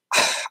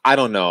 I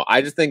don't know.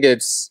 I just think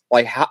it's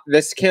like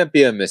this can't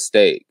be a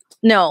mistake.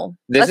 No.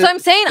 That's what I'm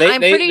saying.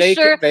 I'm pretty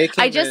sure.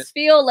 I just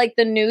feel like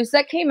the news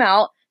that came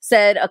out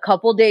said a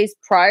couple days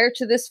prior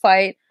to this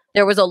fight,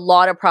 there was a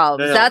lot of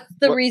problems. No. That's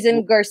the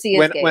reason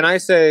Garcia gave. When I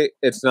say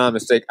it's not a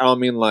mistake, I don't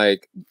mean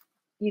like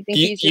you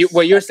think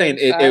what you're saying.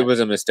 It was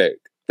a mistake.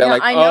 They're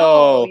like, I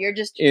know. You're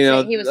just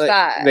saying he was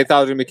fat. They thought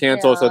it was gonna be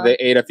canceled, so they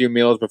ate a few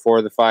meals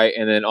before the fight,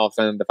 and then all of a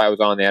sudden the fight was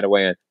on. They had to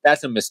weigh in.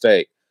 That's a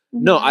mistake.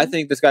 Mm-hmm. No, I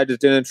think this guy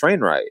just didn't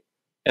train right.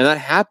 And that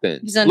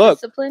happens. He's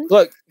undisciplined.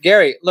 Look,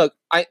 Gary. Look,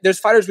 there's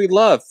fighters we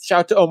love. Shout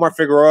out to Omar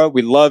Figueroa.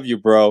 We love you,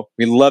 bro.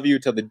 We love you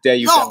till the day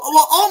you. Well,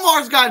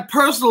 Omar's got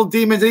personal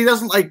demons, and he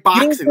doesn't like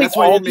boxing. That's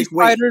why all these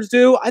fighters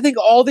do. I think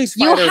all these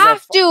fighters. You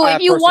have to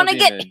if you want to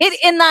get hit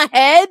in the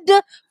head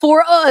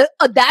for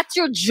that's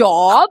your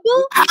job.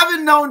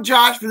 Having known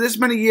Josh for this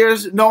many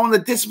years, knowing the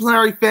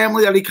disciplinary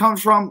family that he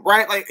comes from,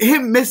 right? Like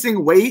him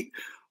missing weight.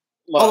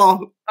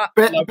 Hold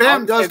on,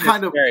 Bam does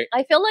kind of.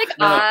 I feel like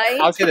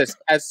I'll say this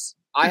as.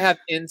 I have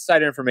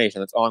inside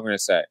information. That's all I'm going to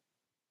say.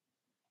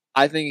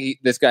 I think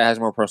this guy has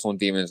more personal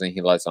demons than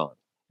he lets on.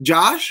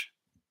 Josh?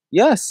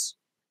 Yes.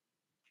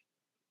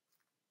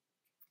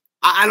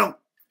 I don't.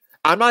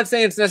 I'm not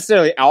saying it's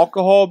necessarily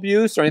alcohol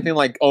abuse or anything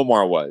like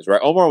Omar was, right?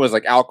 Omar was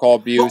like alcohol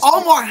abuse.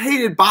 Well, Omar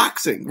hated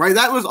boxing, right?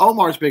 That was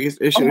Omar's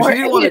biggest issue. He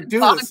didn't want to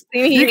do this.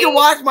 You can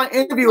watch my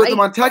interview with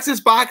him on Texas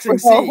Boxing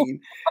Scene,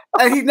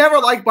 and he never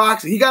liked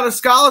boxing. He got a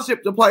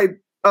scholarship to play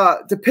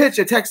to pitch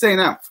at Texas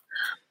A&M.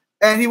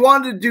 And he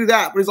wanted to do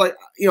that, but he's like,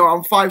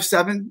 I'm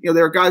 5'7".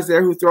 There are guys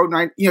there who throw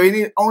 9.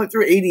 He only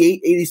threw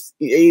 88,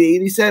 80,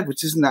 he said,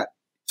 which isn't that.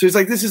 So he's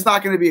like, this is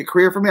not going to be a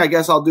career for me. I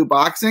guess I'll do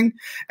boxing.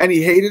 And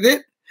he hated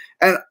it.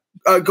 And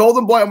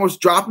Golden Boy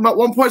almost dropped him at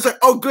one point. It's like,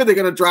 oh, good, they're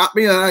going to drop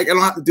me. And I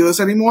don't have to do this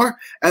anymore.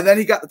 And then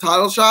he got the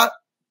title shot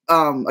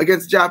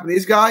against the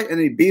Japanese guy, and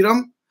he beat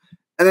him.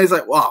 And then he's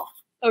like, wow.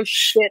 Oh,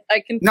 shit.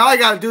 Now I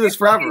got to do this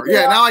forever.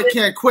 Yeah, now I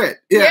can't quit.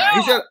 Yeah.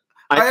 He said,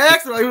 I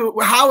asked him,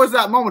 like, how was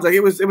that moment? Like,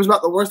 it was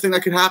about the worst thing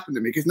that could happen to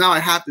me because now I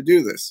have to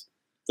do this.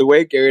 The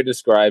way Gary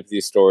describes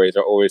these stories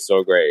are always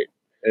so great.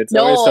 It's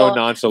always so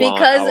nonchalant.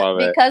 I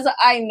love it. Because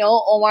I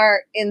know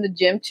Omar in the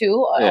gym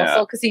too.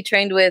 Also, because he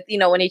trained with,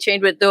 when he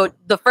trained with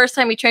the first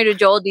time he trained with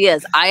Joel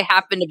Diaz, I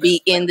happened to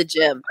be in the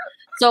gym.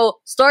 So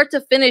start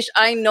to finish,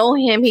 I know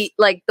him. He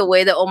like the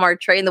way that Omar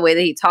trained, the way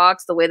that he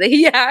talks, the way that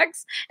he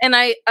acts, and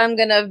I'm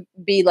gonna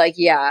be like,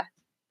 yeah.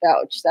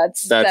 Ouch.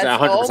 That's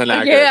 100%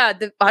 accurate. Yeah,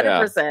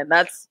 100%.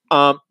 That's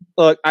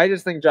look, I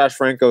just think Josh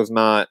Franco's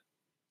not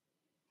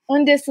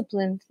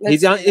undisciplined.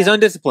 He's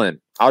undisciplined.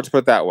 I'll just put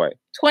it that way.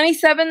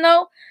 27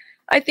 though,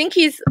 I think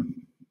he's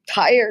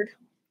tired.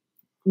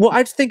 Well,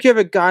 I just think you have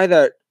a guy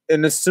that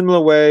in a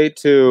similar way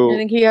to I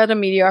think he had a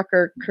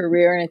mediocre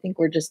career and I think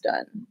we're just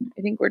done.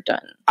 I think we're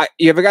done.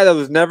 You have a guy that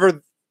was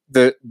never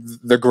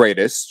the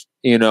greatest.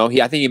 I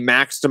think he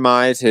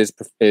maximized his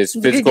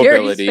physical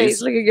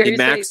abilities. He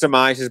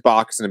maximized his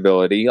boxing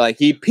ability. Like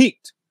he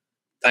peaked.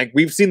 Like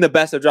we've seen the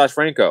best of Josh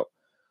Franco.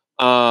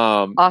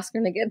 Oscar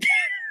Negrete.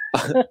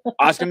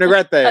 Oscar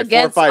Negrete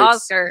against 4 fights.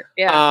 Oscar.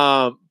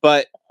 Yeah.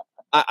 But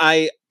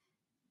I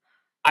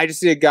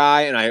just see a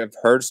guy, and I have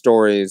heard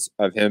stories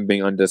of him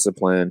being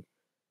undisciplined.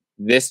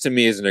 This to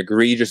me is an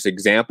egregious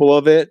example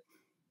of it.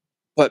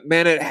 But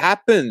man, it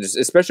happens,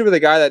 especially with a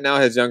guy that now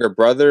has younger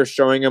brother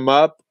showing him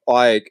up.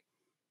 Like,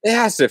 it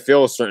has to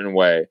feel a certain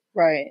way.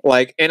 Right.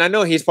 Like, and I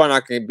know he's probably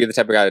not going to be the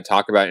type of guy to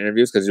talk about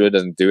interviews because he really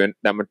doesn't do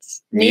that much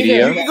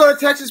media. You can go to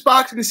Texas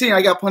Boxing Scene.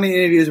 I got plenty of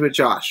interviews with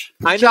Josh.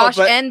 I know, Josh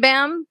and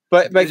Bam?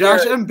 But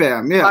Josh Gary, and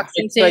Bam, yeah.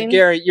 But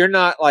Gary, you're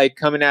not like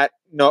coming at,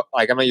 no,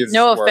 like I'm not using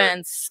no this word.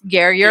 offense,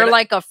 Gary. You're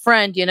like a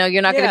friend, you know.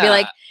 You're not going to be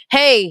like,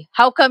 hey,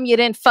 how come you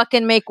didn't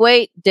fucking make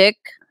weight, dick?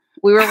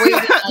 We were waiting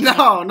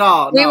on you.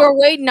 No. We were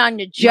waiting on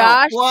you,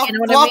 Josh. Fluff, you know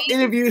what I mean?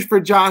 Interviews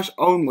for Josh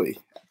only.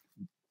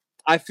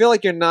 I feel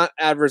like you're not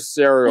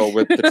adversarial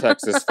with the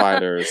Texas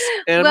fighters.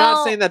 And I'm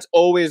not saying that's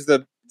always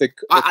the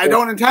I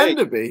don't intend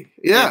to be.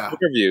 Yeah.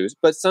 Interviews,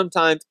 but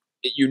sometimes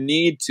you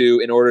need to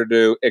in order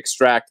to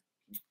extract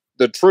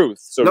the truth,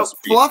 so to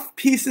speak. Fluff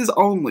pieces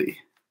only.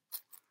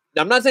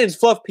 I'm not saying it's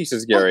fluff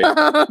pieces, Gary. No,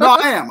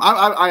 I am.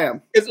 I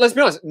am. Let's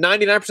be honest.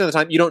 99% of the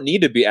time, you don't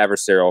need to be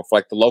adversarial for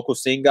like the local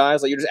scene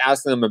guys. Like you're just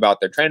asking them about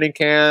their training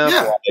camp,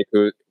 or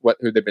like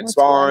who they've been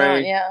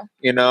sparring,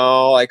 you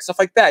know, like stuff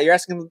like that. You're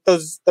asking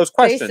those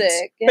questions,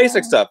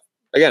 basic stuff.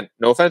 Again,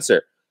 no offense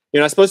here.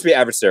 You're not supposed to be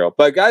adversarial,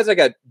 but guys like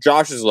at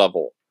Josh's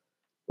level,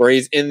 where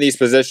he's in these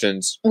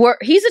positions, where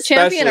he's a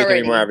champion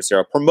already. More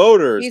adversarial.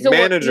 Promoters,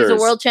 managers, he's a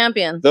world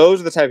champion. Those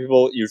are the type of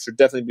people you should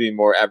definitely be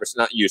more adversarial.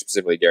 Not you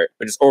specifically, Gary,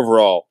 but just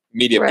overall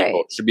media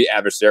people should be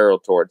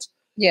adversarial towards.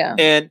 Yeah.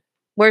 And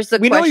where's the?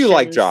 We know you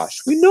like Josh.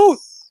 We know.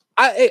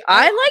 I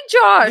like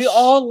Josh. We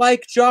all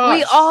like Josh.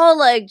 We all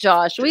like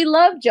Josh. We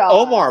love Josh.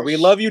 Omar, we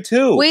love you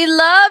too. We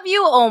love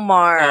you,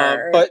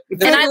 Omar. But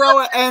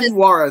Figueroa and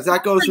Juarez,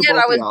 that goes for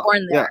both I was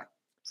born there. Yeah.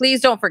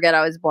 Please don't forget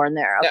I was born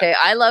there. Okay, yeah.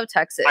 I love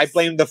Texas. I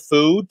blame the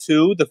food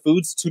too. The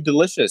food's too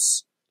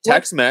delicious.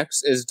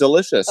 Tex-Mex is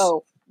delicious.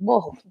 Oh,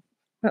 whoa,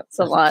 that's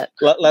a lot.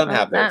 Let them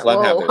have theirs. Let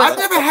them have theirs. I've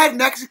never had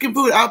Mexican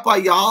food out by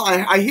y'all.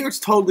 I hear it's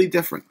totally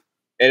different.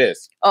 It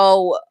is.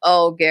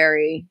 Oh,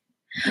 Gary.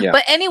 Yeah.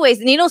 But anyways,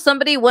 you know,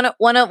 one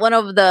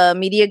of the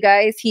media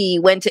guys, he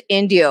went to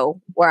Indio,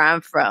 where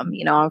I'm from.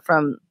 You know, I'm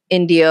from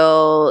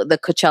Indio, the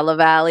Coachella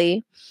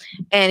Valley.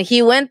 And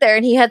he went there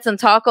and he had some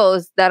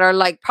tacos that are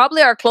like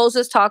probably our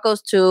closest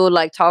tacos to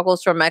like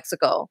tacos from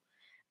Mexico.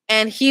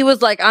 And he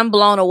was like, I'm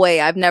blown away.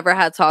 I've never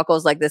had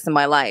tacos like this in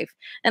my life.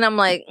 And I'm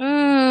like,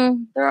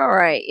 they're all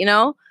right. You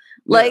know,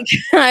 like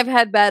I've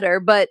had better,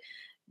 but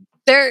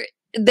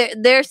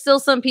there's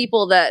still some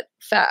people that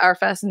are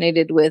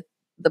fascinated with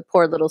the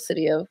poor little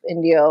city of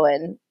Indio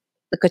and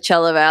the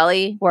Coachella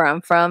Valley where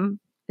I'm from.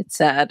 It's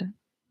sad.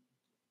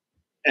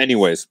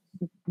 Anyways.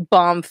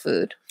 Bomb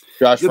food.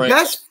 The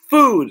best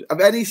food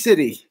of any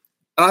city,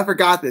 I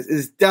forgot this,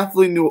 is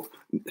definitely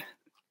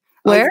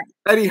Where?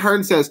 Eddie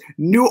Hearn says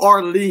New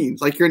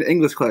Orleans, like you're in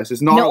English class.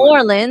 It's New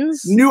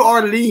Orleans. New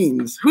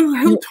Orleans.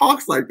 Who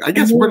talks like that? I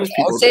guess British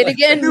people. Say it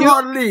again. New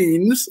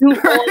Orleans. New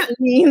Orleans.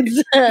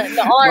 New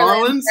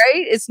Orleans,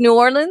 right? It's New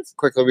Orleans.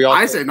 Quickly,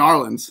 I say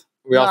Narlands.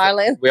 We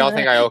all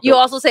think I. You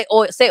also say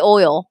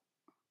oil.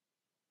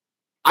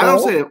 I don't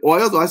say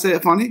oil. Do I say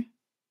it funny?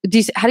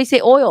 How do you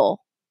say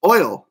oil?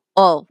 Oil.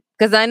 Oh,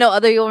 because I know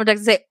other people in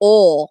Texas say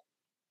oil.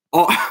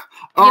 Oh,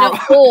 you know,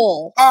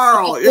 oil.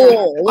 Earl,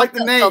 yeah. Like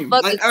the name.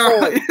 Like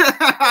Earl.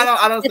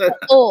 I don't say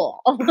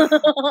oil.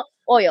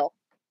 Oil.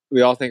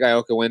 We all think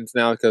Ioka wins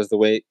now because of the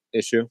weight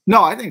issue.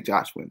 No, I think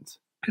Josh wins.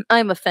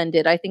 I'm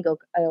offended. I think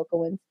Ioka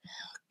wins.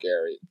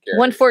 Gary.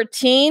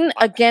 114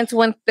 against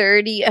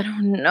 130. I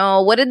don't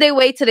know. What did they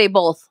weigh today,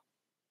 both?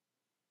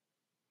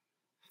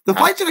 The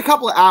fight's in a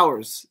couple of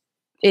hours.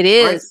 It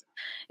is.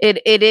 Right?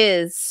 It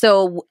is.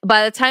 So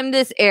by the time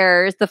this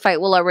airs, the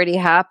fight will already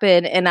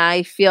happen. And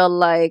I feel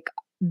like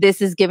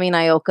this is giving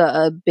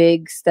Ioka a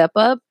big step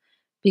up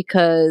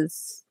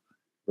because...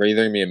 We're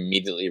either going to be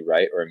immediately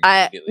right or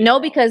immediately no,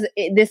 wrong. because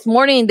this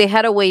morning they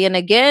had a weigh-in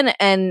again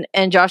and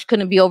Josh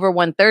couldn't be over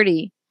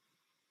 130.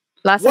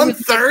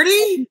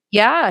 130?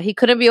 Yeah, he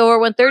couldn't be over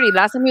 130.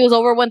 Last time he was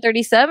over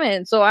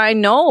 137. So I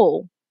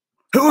know.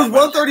 Who was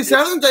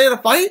 137 day of the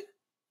fight?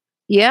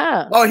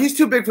 Yeah. Oh, he's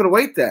too big for the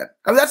weight then.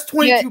 I mean, that's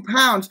 22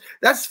 pounds.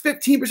 That's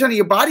 15% of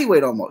your body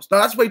weight almost. No,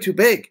 that's way too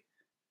big.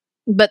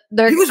 But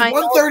he was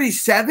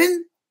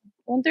 137?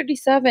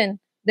 137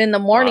 in the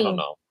morning. I don't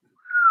know.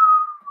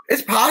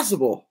 It's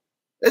possible.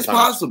 It's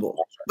possible.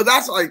 But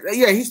that's like,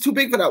 he's too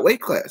big for that weight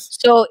class.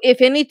 So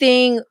if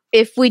anything,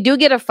 if we do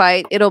get a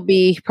fight, it'll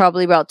be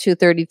probably about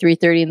 2:30,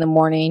 3:30 in the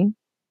morning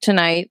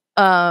tonight.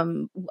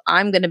 I'm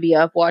going to be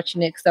up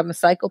watching it because I'm a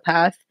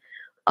psychopath.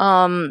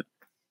 And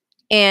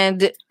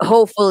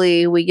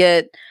hopefully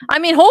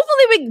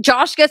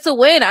Josh gets a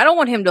win. I don't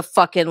want him to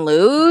fucking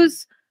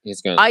lose.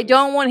 I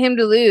don't want him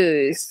to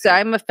lose.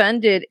 I'm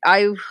offended.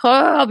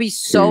 I'll be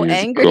so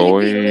angry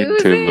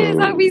if he loses.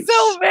 I'll be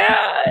so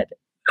mad.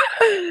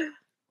 I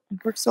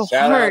worked so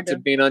Shout hard. out to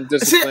being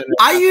undisciplined. See,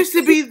 I used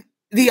to be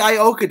the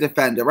Ioka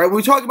defender, right?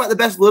 We talk about the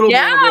best little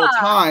man of all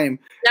time.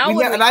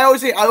 And I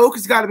always say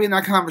Ioka's got to be in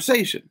that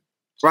conversation,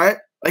 right?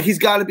 Like he's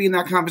got to be in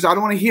that conversation. I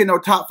don't want to hear no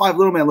top 5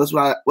 little man list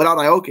without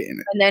Ioka in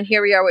it. And then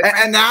here we are with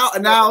and now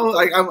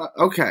like I'm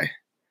okay.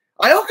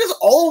 Ioka's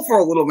old for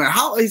a little man.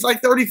 He's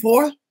like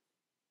 34.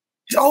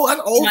 Oh,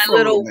 that's old. My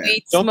little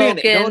weed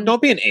smoking.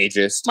 Don't be an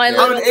ageist.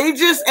 I'm an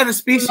ageist and a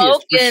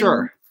speciesist for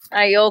sure.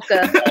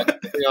 Ioka.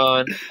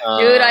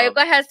 Dude,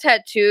 Ioka has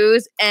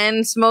tattoos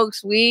and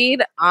smokes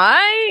weed.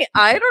 I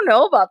don't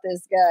know about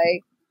this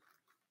guy.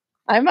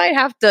 I might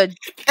have to.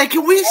 Hey,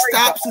 can we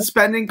stop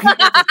suspending people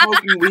for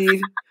smoking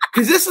weed?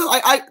 Because this is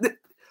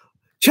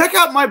check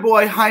out my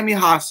boy Jaime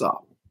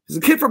Hasso. He's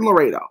a kid from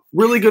Laredo,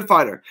 really good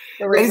fighter.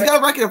 And he's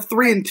got a record of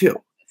 3-2.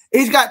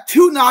 He's got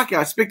 2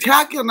 knockouts,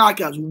 spectacular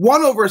knockouts.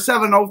 One over a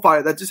 7-0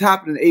 fighter that just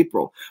happened in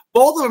April.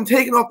 Both of them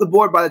taken off the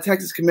board by the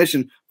Texas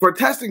Commission for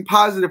testing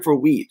positive for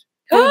weed.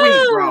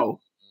 Weed, bro.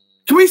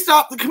 Can we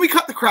stop? Can we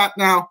cut the crap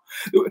now?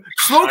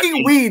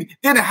 Smoking weed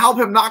didn't help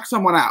him knock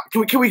someone out.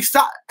 Can we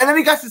stop? And then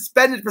he got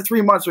suspended for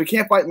 3 months, so he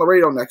can't fight in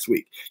Laredo next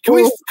week. Can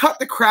we cut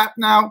the crap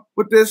now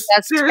with this?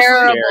 That's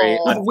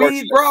terrible.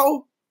 Weed,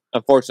 bro.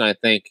 Unfortunately, I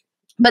think.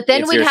 But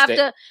then we'd have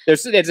to.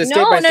 It's a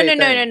state-by-state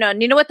thing. No.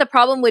 You know what the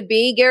problem would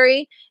be,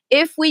 Gary?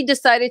 If we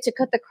decided to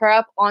cut the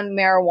crap on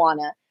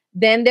marijuana,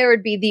 then there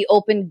would be the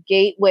open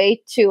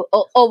gateway to,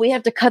 we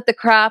have to cut the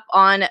crap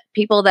on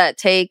people that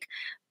take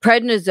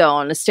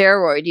prednisone, a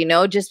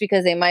steroid, just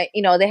because they might,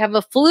 they have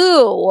a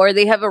flu or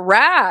they have a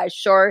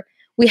rash, or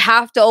we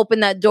have to open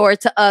that door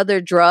to other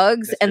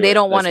drugs and they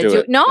don't want to do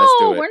it. No,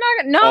 we're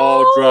not. No.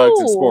 All drugs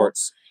and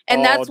sports.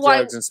 And that's why.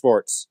 Drugs and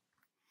sports.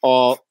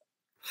 All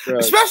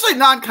drugs. Especially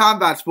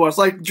non-combat sports,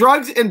 like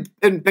drugs in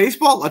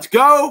baseball. Let's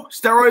go.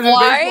 Steroids in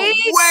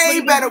baseball.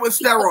 Way better with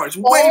steroids.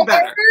 Way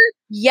better.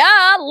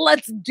 Yeah,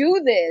 let's do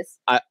this.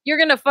 You're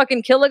going to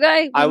fucking kill a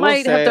guy? I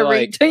might have to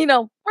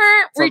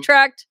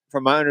retract.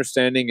 From my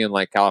understanding in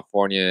like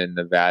California and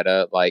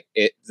Nevada, like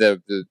the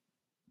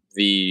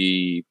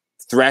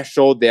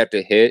threshold they have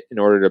to hit in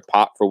order to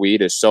pop for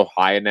weed is so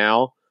high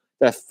now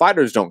that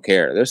fighters don't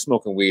care. They're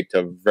smoking weed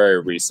till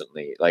very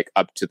recently, like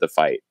up to the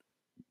fight.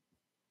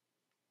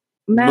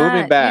 Matt,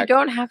 moving back, you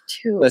don't have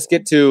to. Let's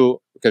get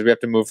to, because we have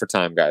to move for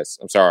time, guys.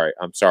 I'm sorry.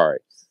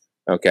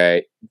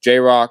 Okay,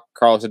 J-Rock,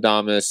 Carlos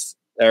Adames,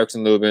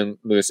 Erickson Lubin,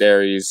 Luis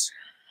Aries.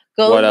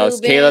 What else?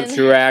 Lubin. Caleb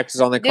Truax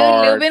is on the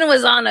card. Lubin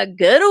was on a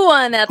good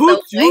one at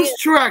who's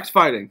Truax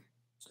fighting?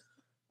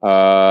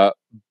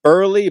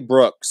 Burley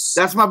Brooks.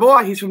 That's my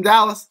boy. He's from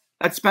Dallas.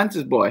 That's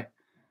Spence's boy.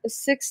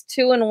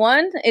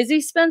 6-2-1. Is he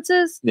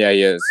Spence's? Yeah,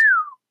 he is.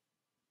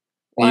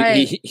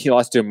 He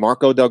lost to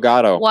Marco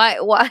Delgado.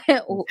 Why?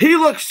 He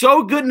looked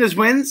so good in his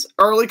wins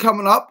early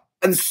coming up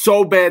and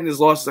so bad in his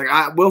losses.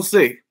 Like, we'll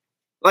see.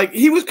 Like,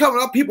 he was coming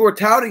up, people were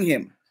touting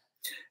him.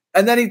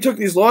 And then he took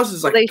these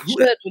losses. Like, they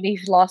should when he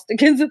lost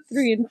against a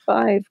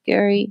 3-5,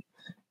 Gary.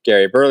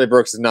 Burley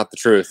Brooks is not the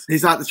truth.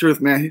 He's not the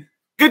truth, man.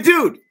 Good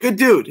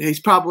dude.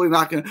 He's probably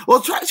not going to. Well,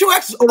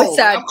 Truax is old.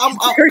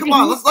 Come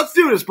on, let's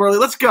do this, Burley.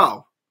 Let's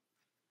go.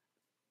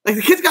 Like,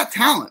 the kid's got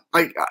talent.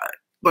 Like,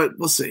 but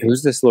we'll see.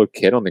 Who's this little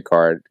kid on the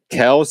card?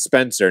 Kel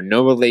Spencer.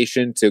 No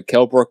relation to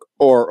Kelbrook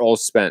or Old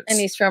Spence. And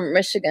he's from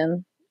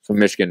Michigan.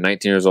 19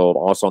 years old.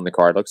 Also on the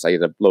card. Looks like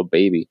he's a little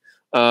baby.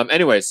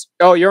 Anyways.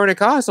 Oh, Yorin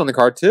Akas on the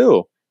card,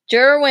 too.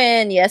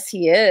 Jerwin, yes,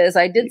 he is.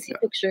 I did see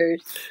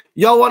pictures.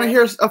 Y'all want to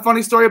hear a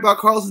funny story about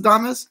Carlos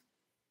Adames?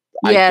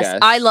 Yes,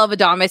 I love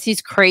Adames.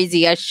 He's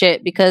crazy as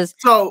shit because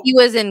he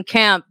was in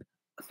camp.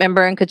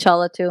 Remember in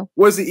Coachella too?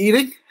 Was he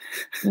eating?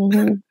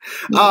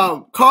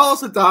 Mm-hmm.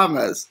 Carlos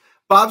Adames,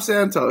 Bob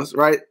Santos,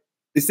 right?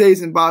 He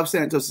stays in Bob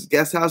Santos'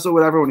 guest house or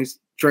whatever when he's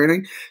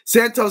training.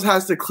 Santos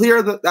has to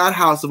clear that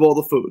house of all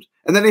the food,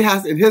 and then he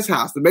has in his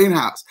house, the main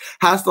house,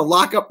 has to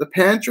lock up the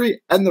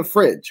pantry and the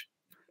fridge.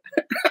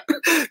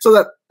 So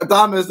that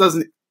Adames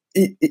doesn't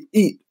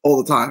eat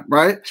all the time,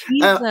 right?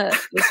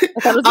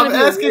 I'm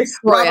asking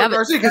Robert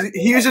Garcia because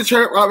he used to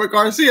train Robert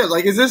Garcia.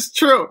 Like, is this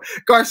true?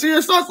 Garcia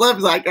starts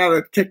laughing. Like, I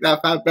gotta kick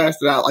that fat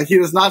bastard out. Like, he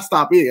does not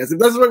stop eating. I said, if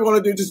this is what you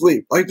want to do, just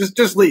leave. Like,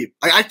 just leave.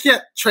 Like, I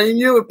can't train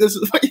you if this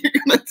is what you're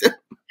gonna do.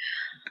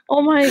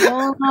 Oh my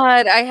god!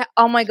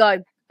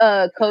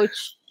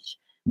 Coach,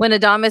 when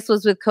Adames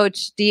was with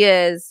Coach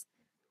Diaz.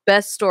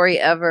 Best story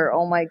ever.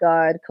 Oh my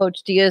God.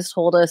 Coach Diaz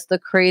told us the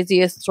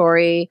craziest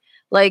story.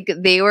 Like,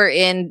 they were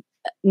in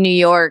New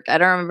York. I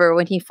don't remember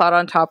when he fought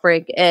on Top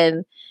Rank,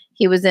 and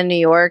he was in New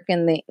York,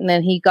 and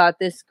then he got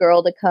this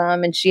girl to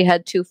come, and she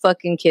had 2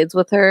 fucking kids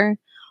with her.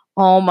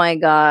 Oh my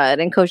God.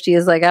 And Coach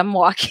Diaz is like, I'm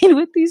walking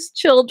with these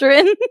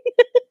children.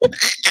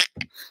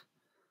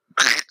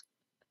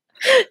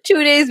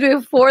 2 days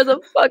before the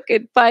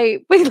fucking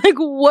fight. Like,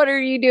 what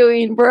are you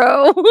doing,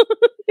 bro?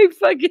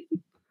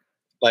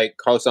 Like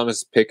Carlos Adames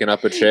is picking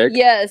up a chick.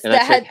 Yes,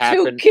 that had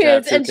 2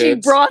 kids, and she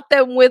brought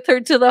them with her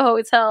to the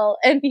hotel.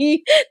 And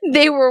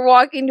they were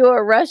walking to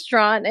a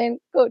restaurant, and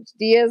Coach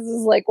Diaz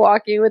is like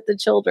walking with the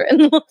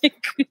children.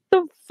 Like, what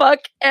the fuck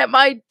am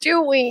I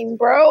doing,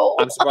 bro?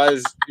 I'm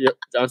surprised he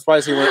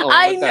went along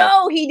I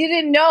know he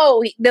didn't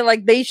know. They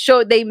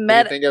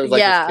met. You think it was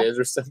like his kids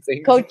or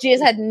something? Coach Diaz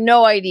had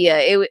no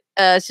idea.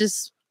 It's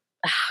just.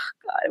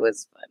 God, it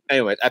was fun.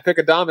 Anyways, I pick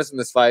Adames in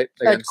this fight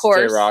against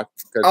J-Rock.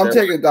 I'm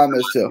taking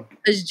Adames too.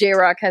 Because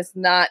J-Rock has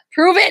not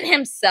proven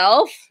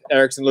himself.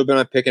 Erickson Lubin,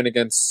 I'm picking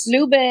against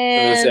Lubin.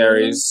 Luis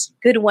Aries.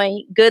 Good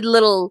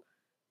little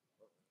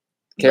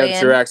Caleb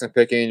Truax I'm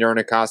picking,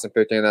 Jordan Acosta I'm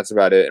picking. That's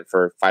about it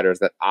for fighters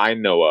that I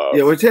know of.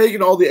 Yeah, we're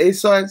taking all the A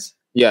sides.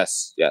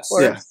 Yes.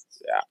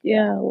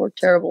 Yeah, we're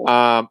terrible.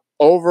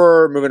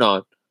 Moving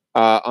on.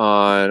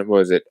 On what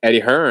was it? Eddie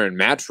Hearn,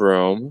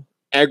 Matchroom,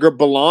 Edgar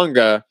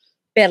Berlanga,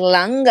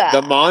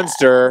 the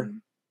monster.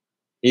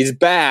 He's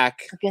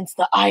back against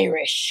the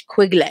Irish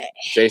Quigley.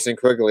 Jason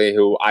Quigley,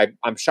 who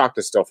I'm shocked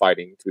is still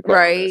fighting. To be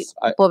right,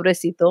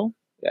 pobrecito.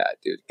 Yeah,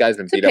 dude, guy's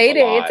been beat up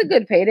a lot. It's a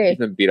good payday. He's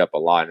been beat up a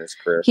lot in his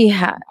career. He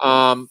had.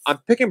 I'm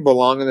picking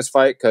Berlanga in this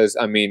fight because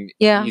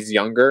he's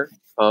younger.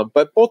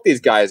 But both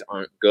these guys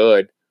aren't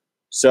good,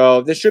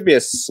 so this should be a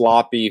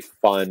sloppy,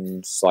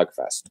 fun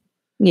slugfest.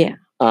 Yeah.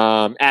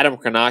 Adam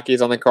Kanaki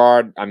is on the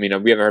card. I mean,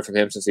 we haven't heard from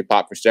him since he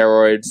popped for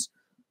steroids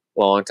a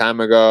long time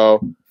ago.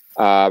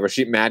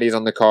 Rashid Mady's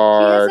on the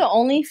card. He has an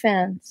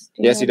OnlyFans.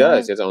 Yes, he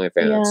does. He has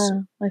OnlyFans.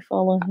 Yeah, I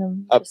follow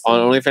him. On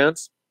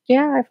OnlyFans?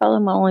 Yeah, I follow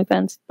him on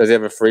OnlyFans. Does he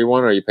have a free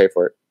one or you pay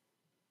for it?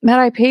 Matt,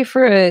 I pay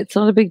for it. It's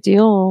not a big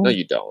deal. No,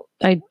 you don't.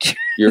 I do.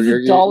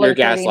 You're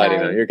gaslighting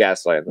them. You're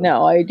gaslighting them.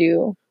 No, I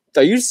do.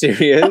 Are you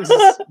serious?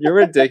 You're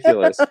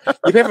ridiculous.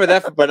 You pay for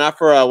that, but not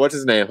for what's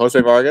his name, Jose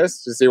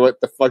Vargas, to see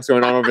what the fuck's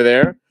going on over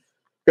there.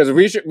 Because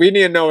we need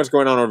to know what's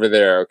going on over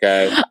there.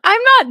 Okay.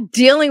 I'm not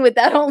dealing with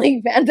that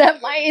OnlyFans.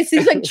 It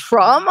seems like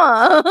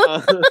trauma.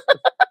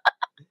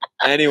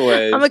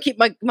 Anyways, I'm gonna keep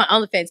my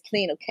OnlyFans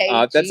clean. Okay.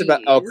 That's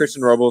about.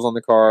 Christian Robles on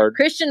the card.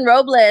 Christian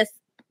Robles,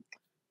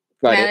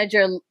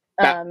 manager,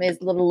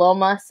 is Little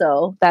Loma,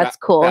 so that's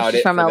cool.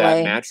 She's from LA.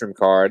 That Matchroom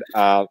card.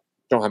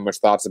 Don't have much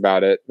thoughts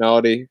about it.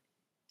 Melody.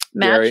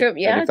 Matchroom,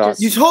 yeah.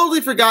 You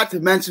totally forgot to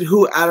mention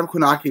who Adam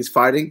Konaki is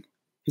fighting.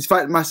 He's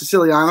fighting my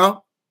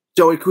Siciliano,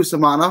 Joey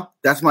Cusimano.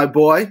 That's my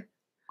boy.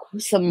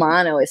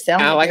 Cusimano is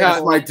sounding like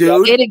that's my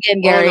dude. Say it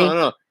again, Gary.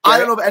 No. I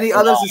don't know of any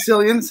other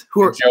Sicilians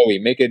who are Joey.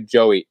 Make it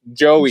Joey.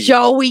 Joey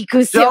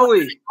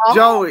Cusimano.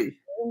 Joey.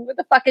 What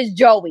the fuck is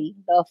Joey?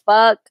 The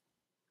fuck?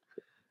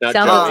 Not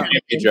Joey.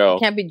 Can't be Joe.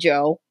 Can't be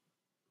Joe.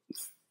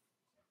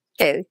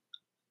 Okay.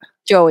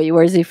 Joey,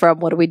 where's he from?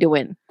 What are we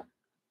doing?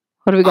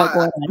 What do we got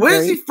going on? Where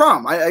is he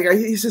from?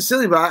 He's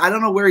Sicilian, but I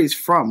don't know where he's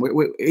from.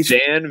 He's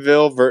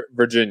Danville,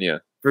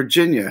 Virginia.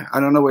 Virginia. I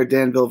don't know where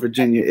Danville,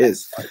 Virginia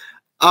is.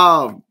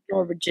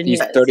 Virginia.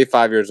 He's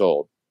 35 years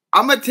old.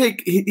 I'm gonna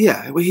take. He's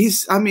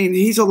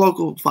a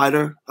local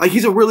fighter. Like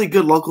he's a really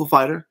good local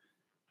fighter.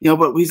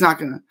 But he's not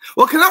gonna.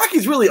 Well,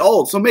 Kanaki's really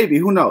old, so maybe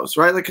who knows,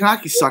 right? Like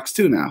Kanaki sucks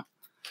too now.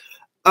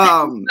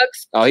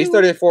 He's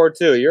 34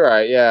 too. You're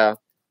right. Yeah.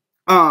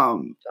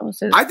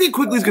 I think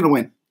Quigley's gonna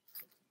win.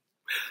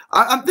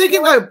 I'm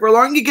thinking like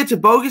Berlanga gets a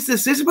bogus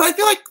decision, but I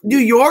feel like New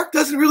York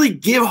doesn't really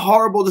give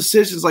horrible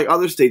decisions like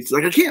other states.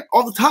 Like I can't,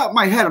 off the top of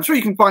my head, I'm sure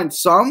you can find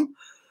some,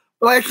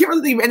 but I can't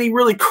really think of any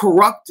really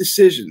corrupt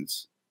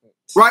decisions,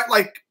 right?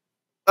 Like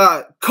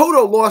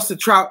Cotto lost to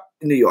Trout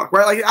in New York,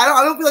 right? Like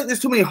I don't feel like there's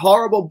too many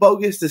horrible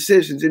bogus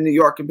decisions in New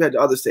York compared to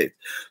other states.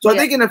 So I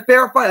think in a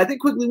fair fight, I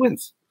think Quigley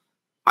wins.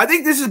 I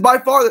think this is by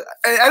far,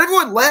 and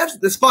everyone laughs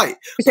at this fight.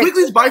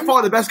 Quigley's by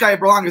far the best guy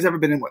Berlanga's ever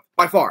been in with,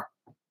 by far.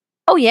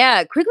 Oh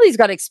yeah, Quigley's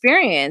got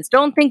experience.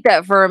 Don't think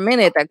that for a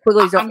minute that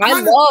Quigley's. I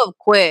love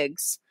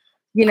Quigs.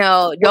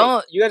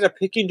 Don't. You guys are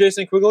picking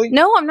Jason Quigley?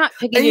 No, I'm not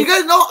picking. And you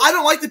guys know I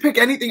don't like to pick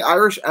anything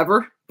Irish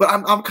ever, but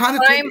I'm kind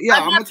of.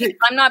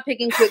 I'm not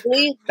picking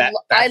Quigley.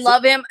 I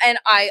love him, and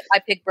I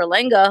pick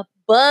Berlanga,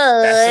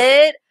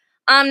 but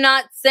I'm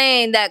not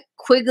saying that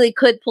Quigley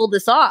could pull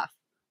this off.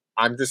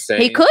 I'm just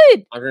saying he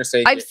could. I'm gonna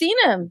say I've seen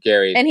him,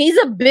 Gary, and he's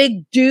a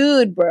big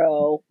dude,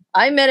 bro.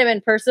 I met him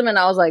in person, and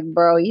I was like,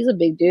 bro, he's a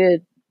big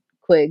dude.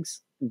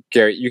 Quigs.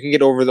 Gary, you can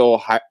get over the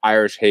old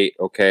Irish hate,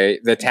 okay?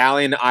 The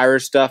Italian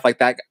Irish stuff like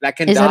that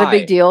can die. Is that a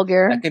big deal,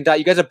 Gary? That can die.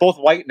 You guys are both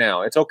white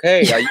now. It's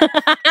okay.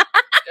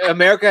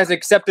 America has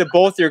accepted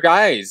both your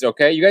guys,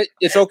 okay? You guys,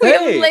 it's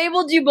okay. We have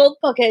labeled you both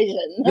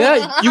Caucasian.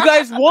 Yeah, you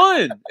guys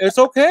won. It's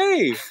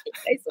okay.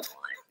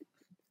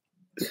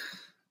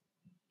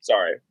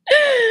 Sorry.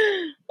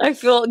 I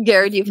feel,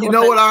 Gary, do you feel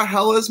know what our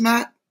hell is,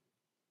 Matt?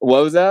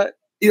 What was that?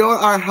 You know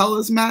what our hell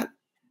is, Matt?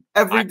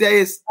 Every day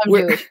is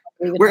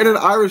we're in an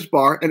Irish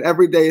bar, and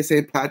every day is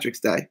St. Patrick's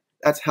Day.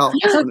 That's hell.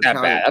 That's not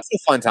that bad. That's a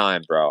fun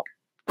time, bro.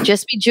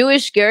 Just be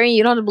Jewish, Gary.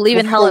 You don't have to believe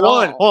in hell at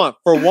all. Hold on.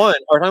 For one,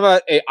 are we talking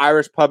about an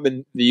Irish pub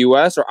in the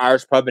U.S. or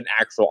Irish pub in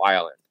actual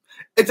Ireland?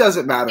 It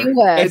doesn't matter.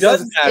 It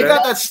doesn't matter. They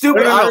got that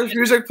stupid Irish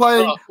music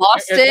playing.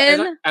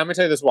 Boston. I'm going to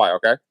tell you this why,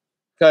 okay?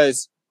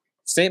 Because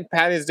St.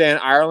 Patty's Day in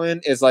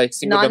Ireland is like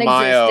Cinco de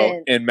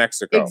Mayo in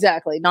Mexico.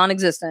 Exactly.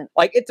 Non-existent.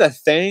 Like, it's a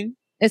thing.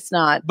 It's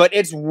not. But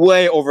it's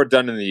way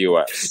overdone in the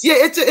U.S. Yeah,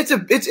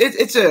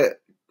 it's a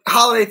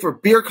holiday for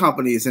beer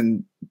companies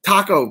and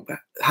taco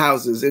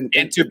houses and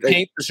to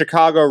paint the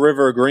Chicago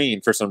River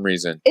green for some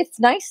reason. It's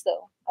nice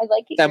though. I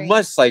like it. That green.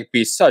 must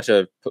be such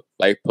a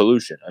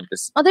pollution.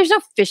 Oh, there's no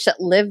fish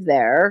that live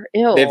there.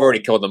 Ew. They've already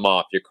killed them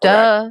off. You're correct.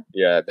 Duh.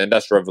 Yeah, the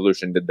Industrial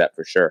Revolution did that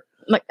for sure.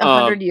 Like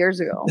 100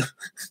 years ago.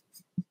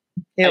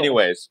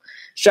 Anyways,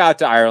 shout out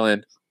to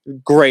Ireland.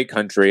 Great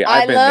country.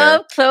 I've been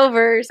love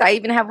Clovers. I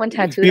even have one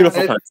tattooed.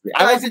 Beautiful on me. country.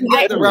 I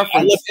love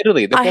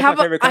Italy.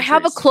 I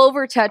have a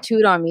Clover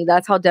tattooed on me.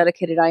 That's how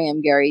dedicated I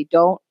am, Gary.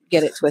 Don't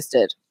get it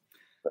twisted.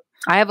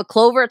 I have a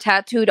Clover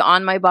tattooed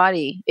on my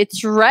body.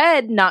 It's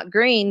red, not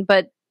green,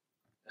 but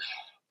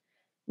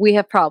we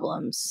have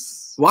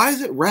problems. Why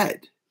is it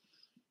red?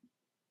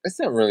 It's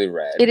not really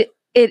red.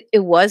 It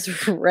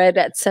was red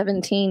at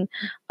 17.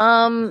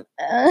 I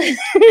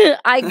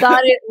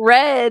got it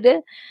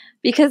red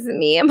because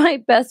me and my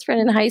best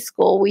friend in high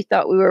school, we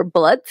thought we were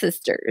blood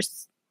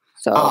sisters.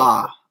 So,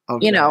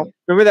 okay. you know.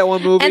 Remember that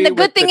one movie? And the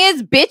good thing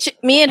is, bitch,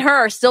 me and her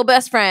are still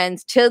best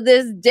friends till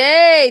this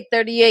day.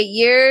 38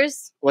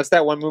 years. What's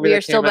that one movie? We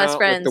are still best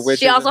friends.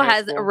 She also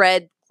has a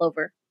red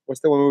Clover.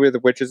 What's the one movie with the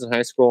witches in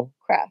high school?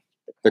 Craft.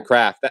 The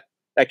Craft.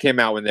 That came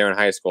out when they were in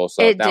high school,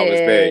 so that was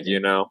big, you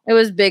know? It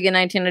was big in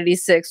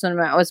 1986 when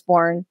Matt was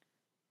born.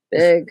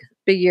 Big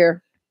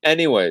year.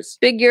 Anyways.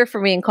 Big year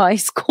for me in high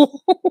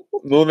school.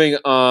 Moving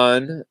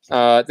on.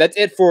 That's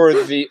it for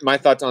my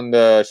thoughts on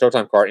the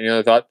Showtime card. Any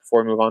other thought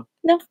before we move on?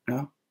 No.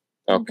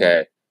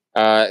 Okay.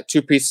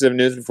 Two pieces of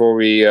news before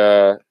we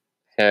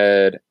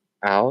head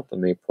out. Let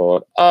me pull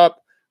it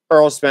up.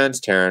 Earl Spence,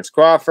 Terrence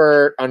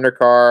Crawford,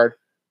 undercard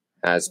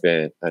has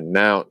been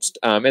announced.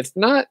 It's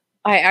not.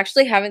 I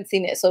actually haven't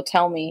seen it, so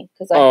tell me.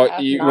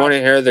 You want to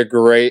hear the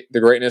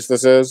greatness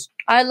this is?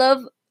 I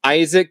love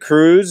Isaac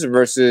Cruz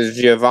versus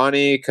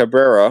Giovanni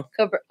Cabrera.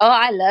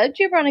 I love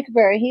Giovanni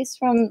Cabrera. He's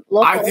from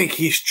local. I think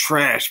he's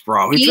trash,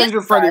 bro. He trained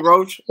with Freddie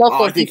Roach.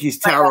 I think he's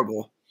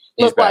terrible.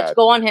 Watch,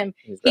 go on him.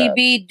 He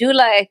beat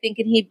Dula, I think,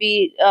 and he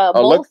beat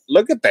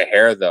look at the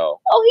hair, though.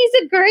 Oh,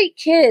 he's a great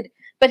kid.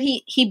 But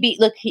he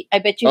beat, I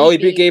bet you. He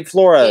beat Gabe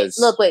Flores.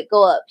 Wait,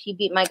 go up. He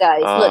beat my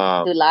guys.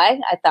 Look, Dulai,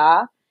 I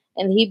thought.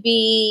 And he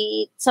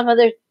beat some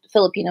other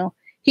Filipino.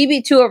 He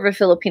beat two other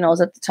Filipinos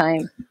at the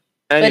time.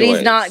 But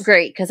he's not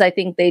great because I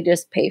think they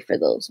just pay for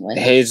those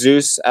wins.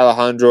 Jesus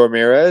Alejandro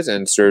Ramirez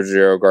and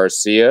Sergio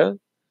Garcia.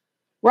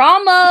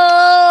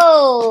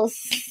 Ramos!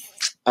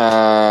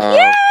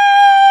 Yeah!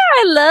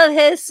 I love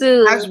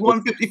Jesus. Has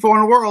 154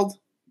 in the world.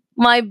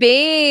 My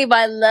babe,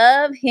 I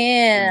love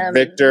him.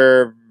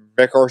 Victor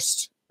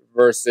Vikhorst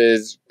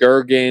versus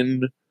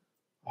Gergen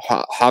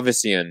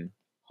Hovisian.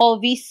 Our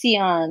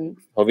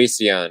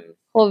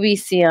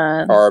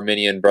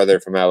Armenian brother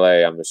from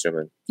LA, I'm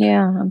assuming.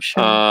 Yeah, I'm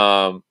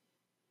sure.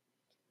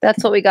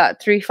 That's what we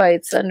got. 3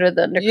 fights under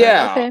the undercard.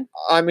 Yeah. Okay.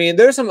 I mean,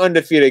 there's some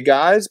undefeated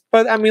guys,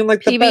 but I mean,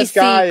 like the PBC, best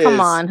guy come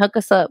on, hook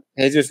us up.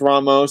 Jesus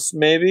Ramos,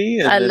 maybe.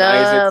 And I love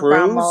Isaac Cruz,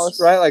 Ramos.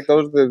 right? Like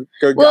those are the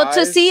good guys. Well,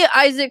 to see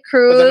Isaac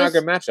Cruz. But they're not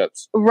good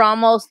matchups.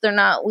 Ramos, they're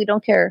not. We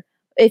don't care.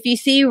 If you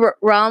see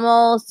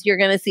Ramos, you're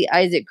going to see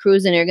Isaac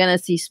Cruz and you're going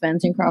to see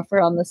Spence and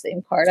Crawford on the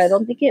same card. I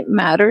don't think it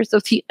matters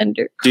of the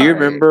undercard. Do you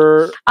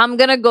remember? I'm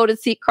going to go to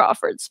see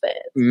Crawford Spence.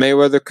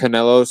 Mayweather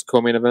Canelo's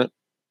co-main event?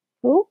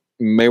 Who?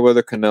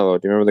 Mayweather Canelo.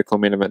 Do you remember the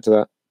co-main event to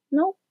that?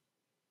 No.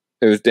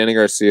 It was Danny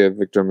Garcia,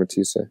 Victor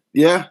Matisse.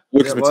 Yeah,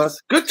 it was.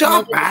 Good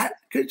job, Matt.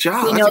 Good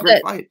job. That's a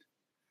great fight.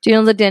 Do you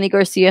know that Danny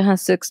Garcia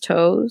has 6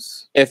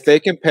 toes? If they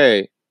can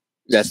pay,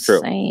 that's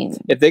true.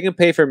 If they can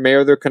pay for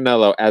Mayweather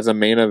Canelo as a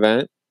main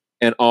event,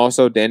 and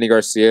also Danny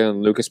Garcia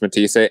and Lucas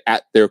Matisse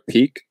at their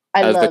peak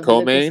as the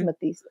co-main,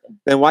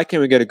 then why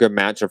can't we get a good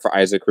matchup for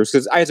Isaac Cruz?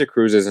 Because Isaac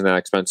Cruz isn't that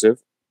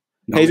expensive.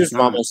 Jesus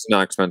Ramos is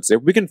not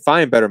expensive. We can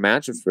find better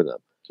matchups for them.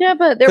 Yeah,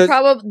 but they're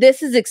probably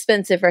this is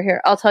expensive right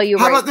here. I'll tell you.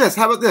 How about this?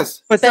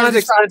 But it's not as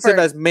expensive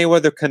as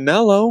Mayweather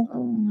Canelo.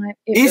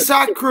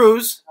 Isaac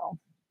Cruz,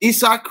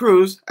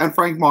 and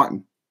Frank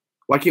Martin.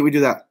 Why can't we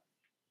do that?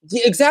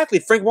 Yeah, exactly.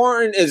 Frank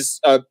Martin is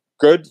a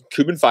good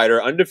Cuban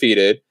fighter,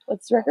 undefeated.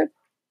 What's the record?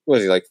 What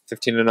is he, like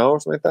 15-0 or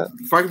something like that?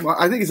 Frank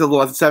Martin, I think he's a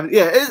little at 7.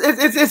 Yeah,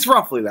 it's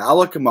roughly that. I'll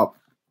look him up.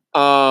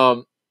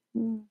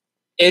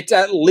 It's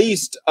at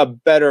least a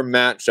better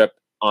matchup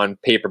on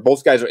paper.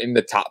 Both guys are in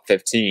the top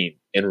 15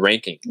 in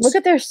rankings. Look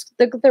at their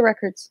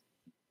records.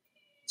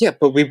 Yeah,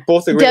 but we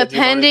both agree that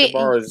Giovanni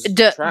Cabrera is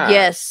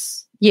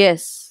trash.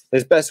 Yes.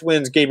 His best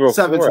wins, Gabriel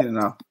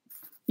 17-0.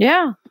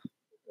 Yeah.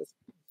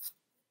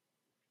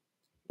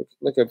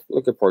 Look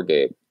at poor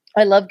Gabe.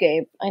 I love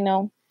Gabe. I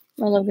know.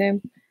 I love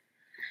Gabe.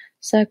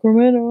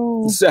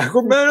 Sacramento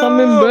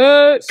coming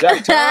back.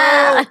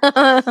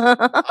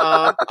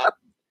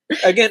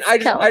 Again, I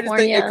just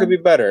think it could be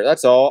better.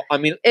 That's all. I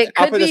mean, it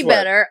could be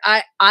better.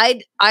 I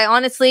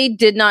honestly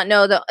did not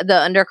know the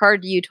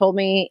undercard. You told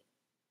me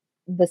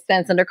the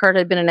Spence undercard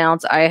had been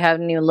announced. I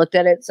haven't even looked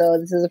at it, so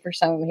this is the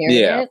first time I'm hearing it.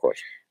 Yeah, of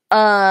course.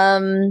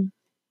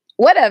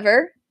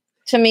 Whatever.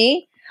 To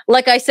me,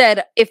 like I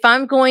said, if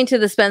I'm going to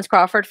the Spence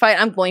Crawford fight,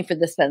 I'm going for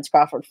the Spence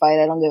Crawford fight.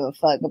 I don't give a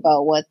fuck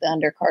about what the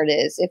undercard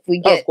is. If we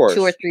get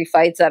 2 or 3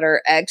 fights that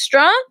are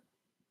extra.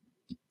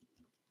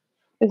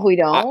 If we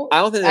don't,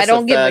 I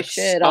don't give a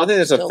shit. I don't think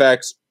this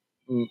affects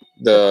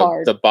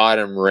the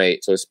bottom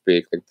rate, so to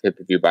speak, the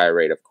pay-per-view buy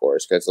rate, of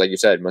course, because like you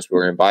said, most people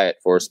are going to buy it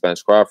for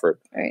Spence Crawford.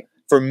 Right.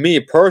 For me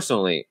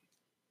personally,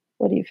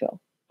 what do you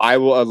feel? I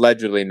will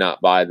allegedly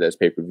not buy this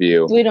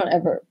pay-per-view. We don't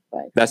ever.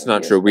 buy. That's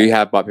not true. We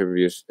have bought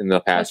pay-per-views in the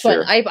past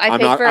year. I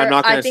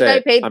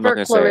paid for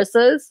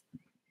Clarissa's.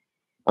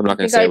 I'm not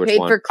going to say which one. I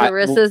paid for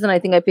Clarissa's, and I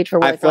think I paid for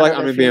one. I feel like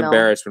I'm going to be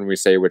embarrassed when we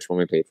say which one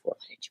we paid for.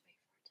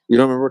 You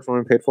don't remember which one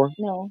we paid for?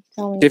 No.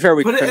 Tell me. To be fair,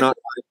 put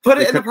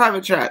it in the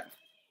private chat.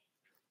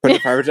 Put it in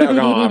the private chat?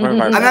 No,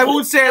 and I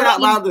won't say it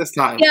out loud this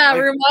time. Yeah,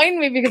 remind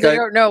me because I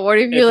don't know. What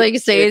if you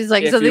say it's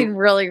like something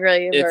really,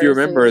 really embarrassing? If you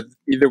remember,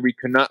 either we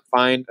could not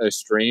find a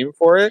stream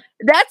for it.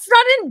 That's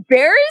not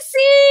embarrassing.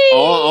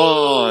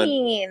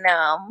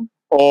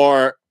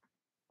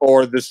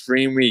 Or the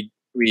stream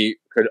we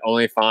could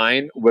only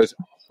find was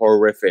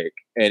horrific,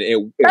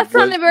 and that's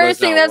not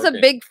embarrassing. That's a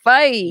big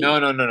fight. No.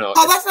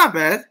 Oh, that's not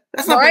bad.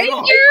 That's not bad at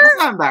all. That's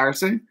not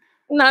embarrassing.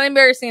 Not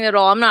embarrassing at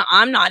all.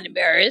 I'm not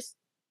embarrassed.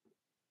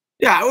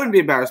 Yeah, I wouldn't be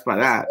embarrassed by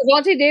that.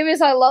 Devontae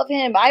Davis, I love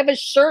him. I have a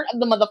shirt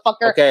of the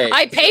motherfucker. Okay.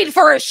 I paid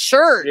for a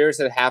shirt.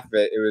 Here's half of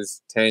it. It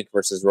was Tank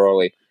versus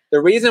Rolly. The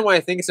reason why I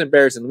think it's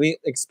embarrassing, let me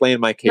explain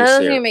my case. That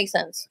doesn't here. even make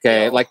sense.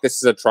 Okay, like this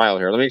is a trial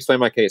here. Let me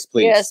explain my case,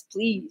 please. Yes,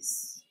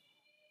 please.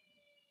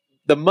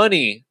 The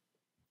money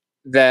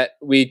that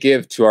we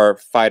give to our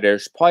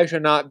fighters probably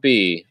should not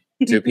be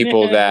to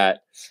people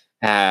that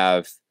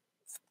have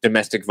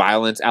domestic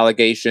violence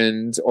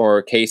allegations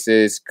or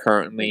cases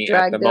currently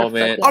at the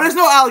moment. Oh, there's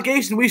no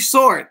allegation. We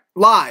saw it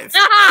live.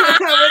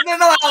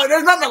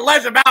 There's nothing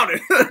alleged about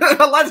it.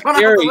 The lights went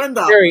out the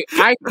window. Gary,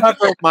 I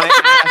covered my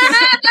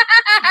ass.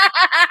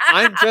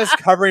 I'm just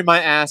covering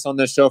my ass on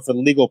this show for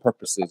legal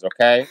purposes,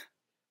 okay?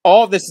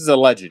 All of this is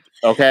alleged,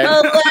 okay?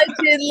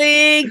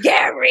 Allegedly,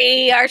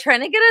 Gary, are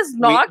trying to get us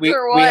knocked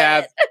or what? We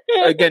have,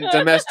 again,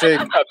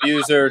 domestic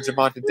abuser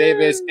Javante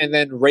Davis, and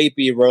then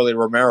rapey Rolly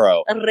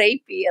Romero.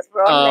 Rapey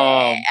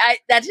Rolly.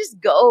 That just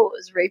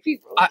goes. Rapey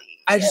Rolly.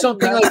 I just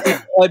don't think we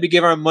probably be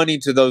giving our money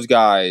to those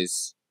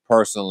guys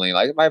personally.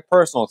 Like, my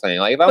personal thing.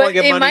 Like, if I want to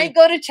give money... it might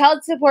go to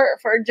child support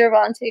for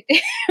Javante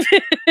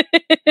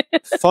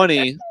Davis.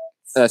 Funny.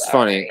 That's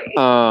funny.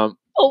 Oh,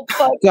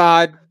 fuck.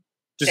 God.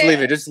 Just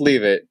leave it. Just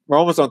leave it. We're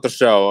almost on the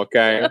show,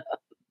 okay?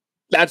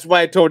 That's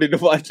why I told you to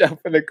watch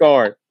out for the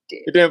card.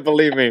 You didn't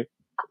believe me.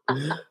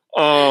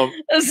 No,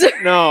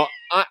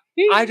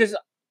 I just...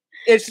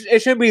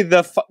 It should be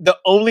the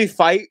only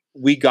fight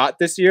we got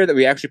this year that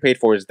we actually paid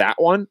for is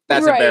that one.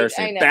 That's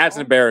embarrassing. That's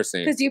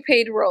embarrassing. Because you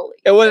paid Rolly.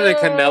 It wasn't a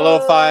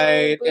Canelo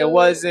fight. It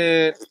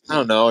wasn't, I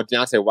don't know,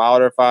 Deontay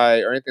Wilder fight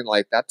or anything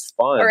like that. That's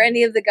fun. Or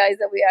any of the guys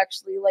that we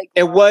actually like.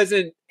 It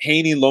wasn't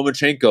Haney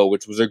Lomachenko,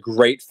 which was a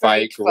great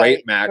fight,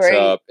 great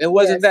matchup. It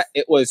wasn't that.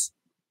 It was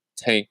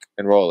Tank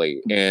and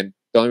Rolly. And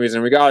the only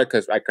reason we got it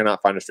because I could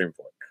not find a stream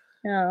for it.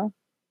 Yeah.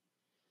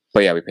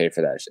 But yeah, we paid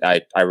for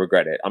that. I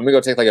regret it. I'm gonna go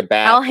take like a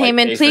bath. Al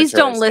Heyman, please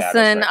don't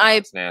listen.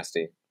 It's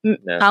nasty.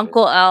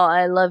 Uncle Al,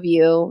 I love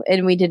you,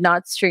 and we did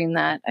not stream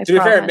that. To be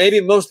fair, maybe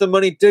most of the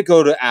money did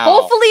go to Al.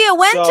 Hopefully, it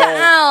went to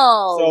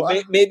Al.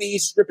 So maybe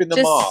he's stripping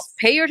them off.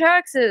 Pay your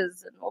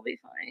taxes, and we'll be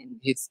fine.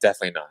 He's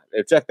definitely not.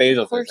 If Jeff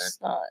Bezos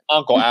isn't,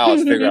 Uncle Al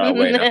has figured out a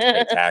way not to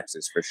pay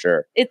taxes for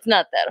sure. It's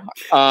not that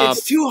hard.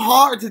 It's too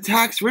hard to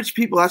tax rich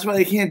people. That's why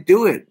they can't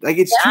do it. Like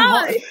it's too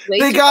hard.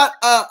 They got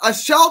a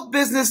shelf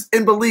business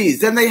in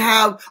Belize, then they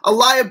have a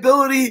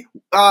liability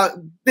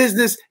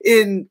business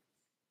in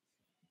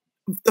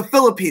the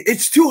Philippines.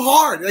 It's too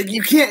hard. Like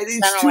you can't.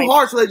 It's too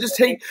hard. So they just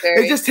take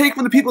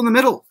from the people in the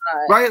middle,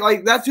 right?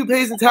 Like that's who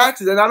pays the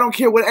taxes. And I don't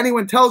care what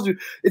anyone tells you.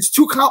 It's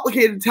too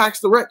complicated to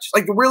tax the rich,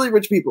 like the really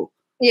rich people.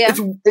 Yeah.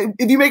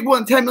 If you make more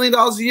than $10 million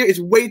a year,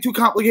 it's way too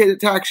complicated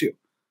to tax you.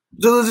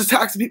 So they'll just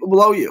tax the people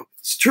below you.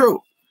 It's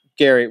true.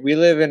 Gary, we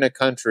live in a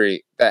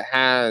country that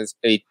has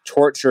a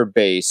torture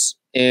base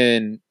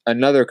in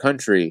another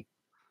country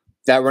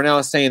that we're now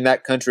saying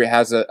that country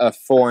has a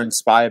foreign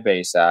spy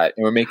base at,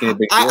 and we're making a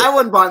big deal. I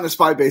wasn't buying the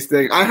spy base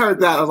thing. I heard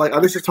that. I was like, oh,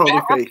 this is totally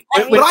fake.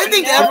 But I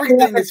think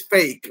everything is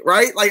fake,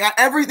 right? Like,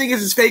 everything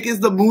is as fake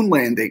as the moon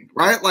landing,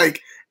 right? Like,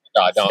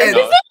 no, don't. Is the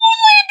moon landing?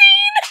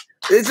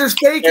 It's as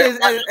fake as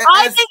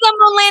I think the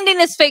moon landing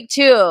is fake,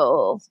 too.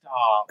 Oh,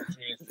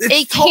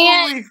 it's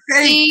totally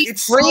fake.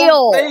 It's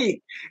real. So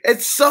fake.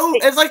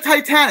 It's like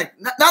Titanic.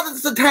 Not that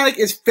the Titanic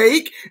is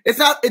fake. It's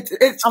not. It's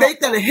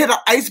fake that it hit an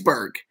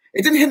iceberg.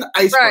 It didn't hit an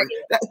iceberg.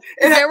 Right.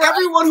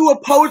 Everyone who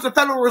opposed the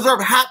Federal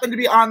Reserve happened to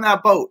be on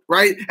that boat,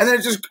 right? And then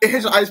it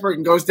hits an iceberg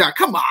and goes down.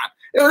 Come on.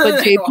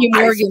 But J.P.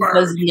 Morgan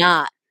was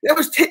not. It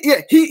was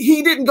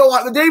he didn't go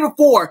on the day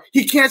before.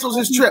 He cancels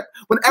his trip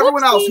when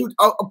everyone else who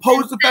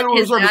opposed the Federal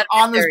Reserve is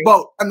on this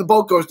boat and the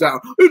boat goes down.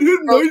 It hit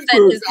an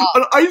iceberg.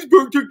 An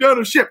iceberg took down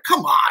a ship.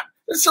 Come on.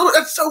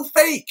 That's so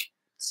fake.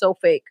 So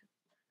fake.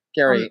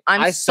 Gary,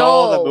 I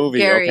saw the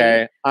movie,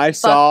 okay? I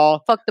saw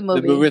the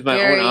movie with my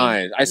own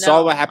eyes. I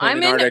saw what happened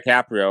with Leonardo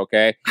DiCaprio,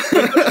 okay?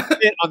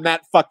 On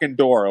that fucking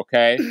door,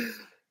 okay?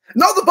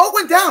 No, the boat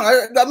went down.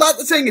 I'm not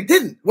saying it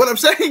didn't. What I'm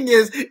saying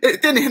is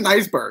it didn't hit an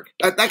iceberg.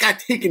 That got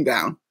taken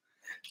down.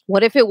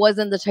 What if it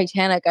wasn't the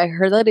Titanic? I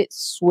heard that it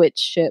switched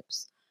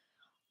ships.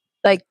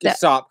 Like that.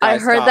 Stop, guys,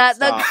 I heard that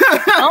the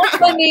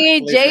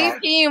company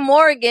J.P.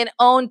 Morgan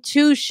owned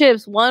 2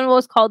 ships. One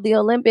was called the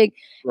Olympic,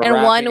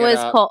 and one was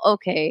called.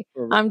 Okay,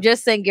 I'm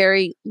just saying,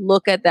 Gary.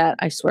 Look at that.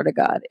 I swear to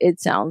God, it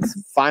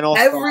sounds final.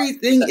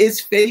 Everything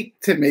is fake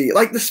to me.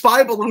 Like the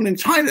spy balloon in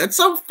China. It's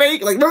so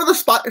fake. Like remember the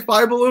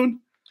spy balloon?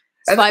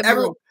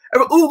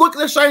 Ooh, look at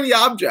the shiny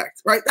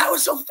object. Right? That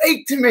was so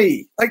fake to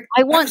me. Like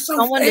I want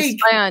someone to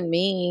spy on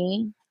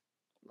me.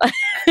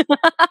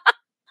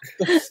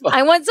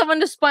 I want someone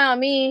to spy on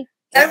me.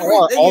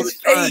 Everything is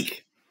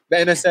fake. The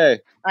NSA.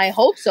 I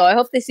hope so. I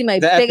hope they see my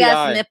big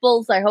ass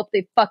nipples. I hope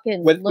they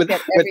fucking look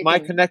at everything. With my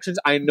connections,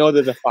 I know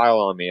there's a file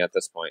on me at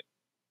this point.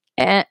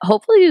 And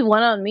hopefully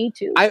one on me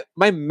too.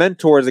 My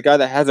mentor is a guy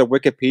that has a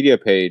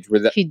Wikipedia page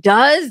he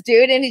does,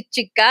 dude, and it's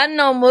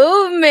Chicano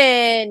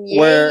movement.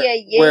 Where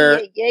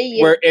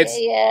it's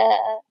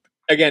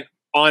again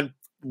on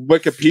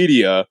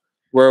Wikipedia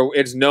where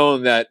it's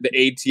known that the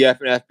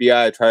ATF and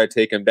FBI try to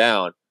take him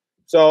down.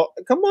 So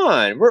come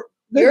on,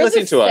 they're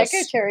listening to us.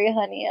 Secretary,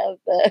 honey, of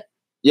the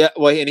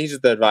well, and he's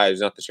just the advisor,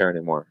 he's not the chair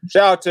anymore.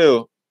 Shout out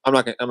to I'm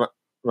not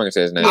gonna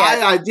say his name.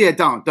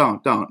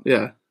 Don't.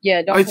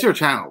 Yeah, don't. It's your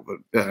channel, but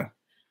yeah.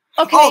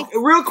 Okay. Oh,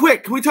 real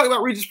quick, can we talk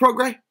about Regis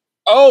Prograis?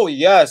 Oh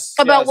yes.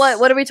 About what?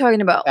 What are we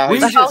talking about?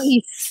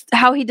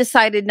 How he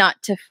decided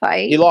not to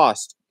fight. He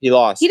lost. He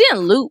didn't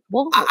lose.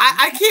 Well,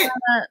 I can't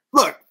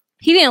look.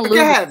 He didn't lose.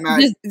 Go ahead, man.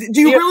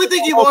 Do you really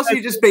think he lost? Or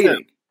you just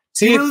baiting?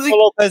 Teofimo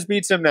Lopez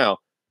beats him now.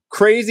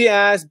 Crazy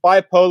ass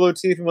bipolar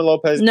Teofimo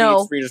Lopez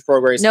beats Regis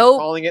Prograis. Nope. I'm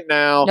calling it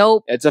now.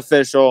 Nope. It's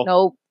official.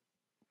 Nope.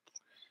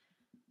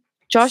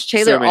 Josh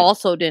Taylor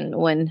also didn't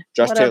win.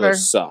 Taylor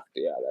sucked.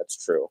 Yeah,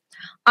 that's true.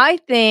 I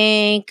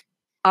think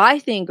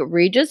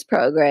Regis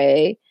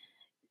Prograis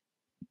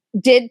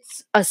did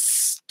a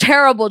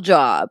terrible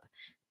job,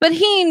 but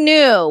he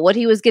knew what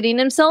he was getting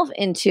himself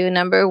into.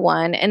 Number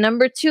one, and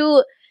number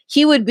two,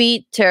 he would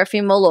beat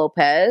Teofimo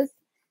Lopez,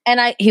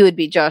 and he would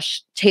beat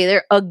Josh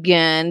Taylor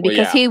again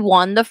because he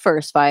won the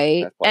first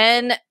fight,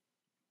 and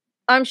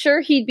I'm sure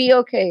he'd be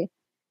okay.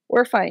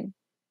 We're fine.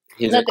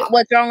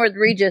 What's wrong with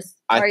Regis?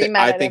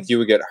 I think you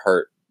would get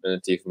hurt in a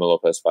Teofimo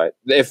Lopez fight.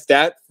 If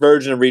that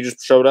version of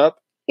Regis showed up,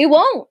 he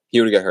won't.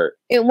 He would get hurt.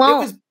 It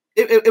won't.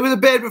 It was a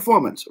bad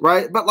performance,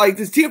 right? But like,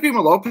 does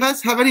Teofimo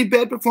Lopez have any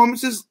bad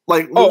performances?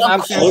 Like,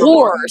 of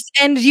course.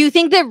 And do you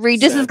think that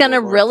Regis is going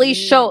to really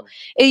show?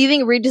 Do you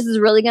think Regis is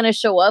really going to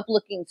show up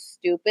looking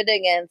stupid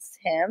against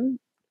him?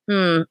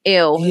 No,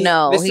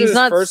 he's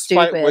not first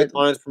stupid. Fight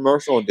on his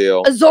promotional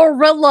deal.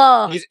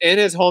 Zorilla. He's in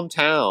his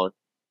hometown.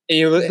 And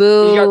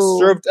he got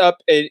served up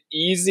an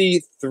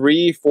easy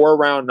 3-4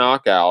 round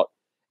knockout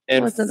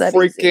and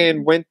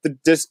freaking went the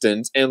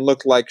distance and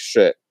looked like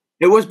shit.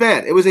 It was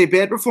bad. It was a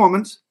bad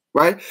performance,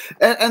 right?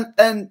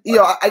 And you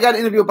know, I got to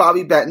interview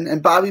Bobby Benton,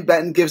 and Bobby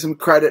Benton gives him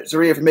credit,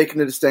 Zarya, for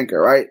making it a stinker,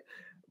 right?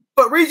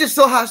 But Regis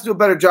still has to do a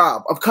better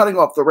job of cutting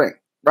off the ring,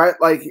 right?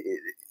 Like,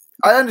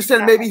 I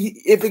understand maybe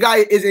if the guy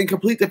is in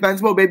complete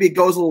defense mode, maybe it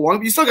goes a little longer.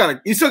 But you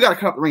still gotta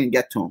cut off the ring and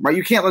get to him, right?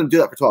 You can't let him do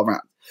that for 12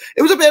 rounds.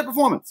 It was a bad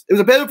performance. It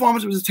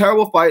was a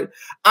terrible fight.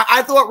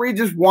 I thought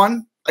Regis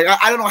won. Like,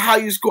 I don't know how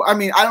you score. I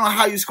mean, I don't know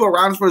how you score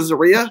rounds for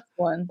Zarya.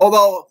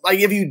 Although, like,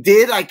 if you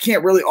did, I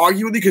can't really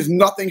argue with you because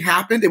nothing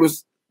happened. It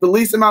was the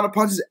least amount of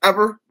punches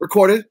ever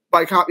recorded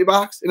by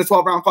CompuBox in a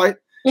 12-round fight.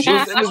 It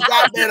was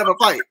that bad of a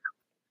fight.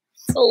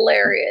 It's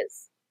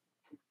hilarious.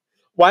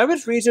 Why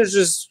was Regis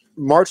just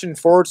marching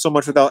forward so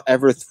much without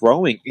ever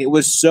throwing? It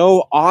was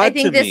so odd. I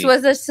think this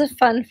was just a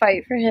fun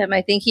fight for him.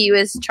 I think he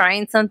was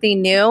trying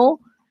something new.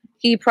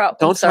 He probably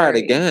don't try it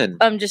again.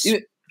 I'm just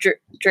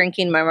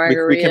drinking my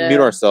margarita. We can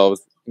mute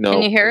ourselves. No.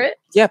 Can you hear it?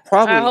 Yeah,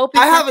 probably.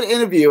 I have an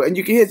interview, and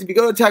you can hear it if you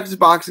go to Texas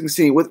Boxing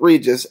Scene with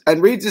Regis.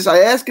 And Regis, I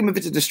ask him if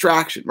it's a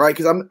distraction, right?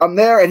 Because I'm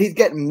there, and he's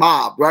getting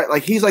mobbed, right?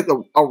 Like, he's like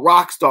a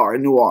rock star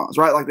in New Orleans,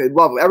 right? Like, they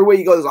love him. Everywhere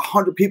you go, there's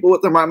 100 people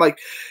with him. Right? I'm like,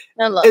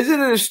 is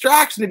it a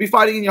distraction to be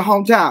fighting in your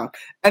hometown?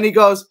 And he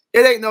goes,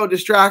 it ain't no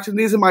distraction.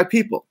 These are my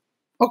people.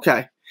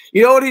 Okay.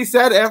 You know what he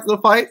said after the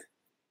fight?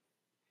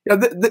 You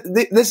know,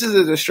 this is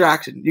a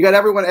distraction. You got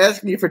everyone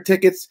asking you for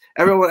tickets,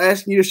 everyone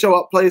asking you to show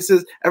up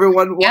places,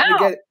 everyone wanting to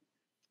get it.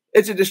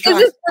 It's a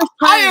distraction.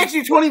 I asked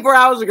you 24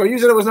 hours ago. You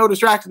said there was no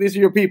distraction. These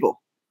are your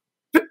people.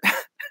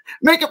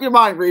 Make up your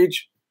mind, Reg.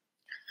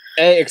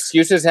 Hey,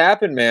 excuses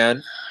happen,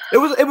 man. It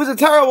was a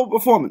terrible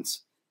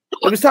performance.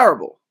 It was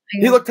terrible.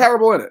 He looked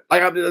terrible in it.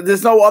 Like,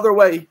 there's no other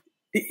way.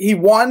 He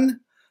won.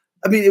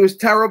 I mean, it was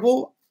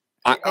terrible.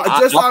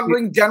 Just on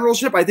ring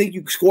generalship, I think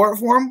you score it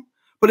for him.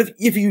 But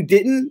if you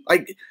didn't,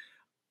 like,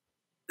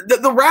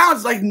 the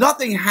rounds, like,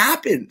 nothing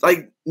happened.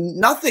 Like,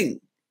 nothing.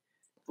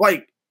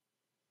 Like,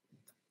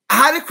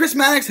 how did Chris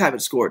Mannix have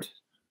it scored?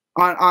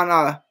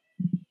 I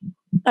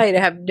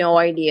have no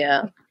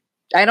idea.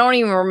 I don't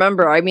even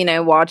remember. I mean, I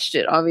watched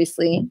it,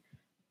 obviously.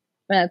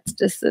 Matt's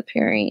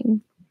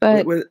disappearing.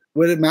 But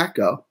where did Matt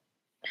go?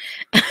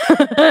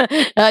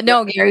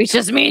 No, Gary, it's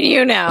just me and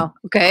you now.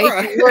 Okay,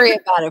 right. Don't worry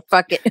about it.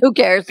 Fuck it. Who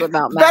cares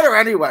about Matt? Better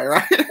anyway,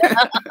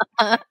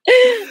 right?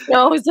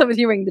 No,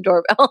 somebody ring the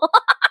doorbell.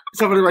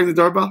 Somebody ring the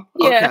doorbell.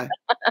 Yeah.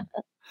 Okay.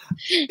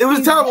 It was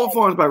a terrible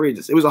performance by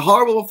Regis. It was a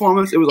horrible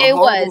performance. It was a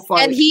horrible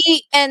fight.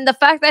 And the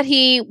fact that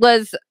he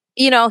was,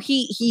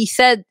 he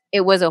said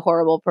it was a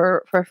horrible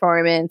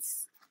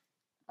performance.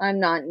 I'm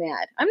not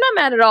mad. I'm not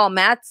mad at all.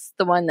 Matt's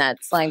the one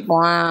that's like,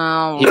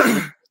 wow.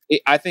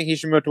 I think he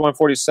should move to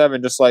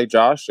 147 just like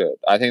Josh should.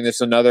 I think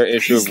there's another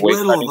issue of weight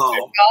cutting.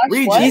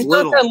 He's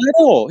not that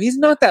little. He's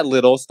not that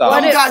little. Stop.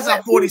 Some guys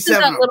at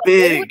 47 are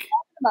big.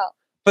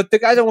 But the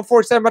guys at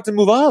 147 are about to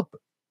move up.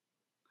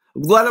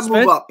 Let them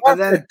move up. And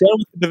then done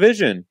with the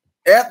division.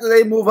 After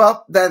they move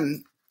up,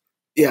 then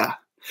yeah.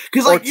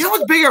 Because you know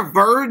what's bigger,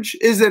 Verge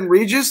is than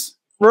Regis?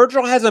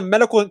 Virgil has a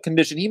medical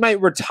condition. He might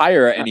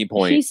retire at any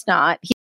point. He's not.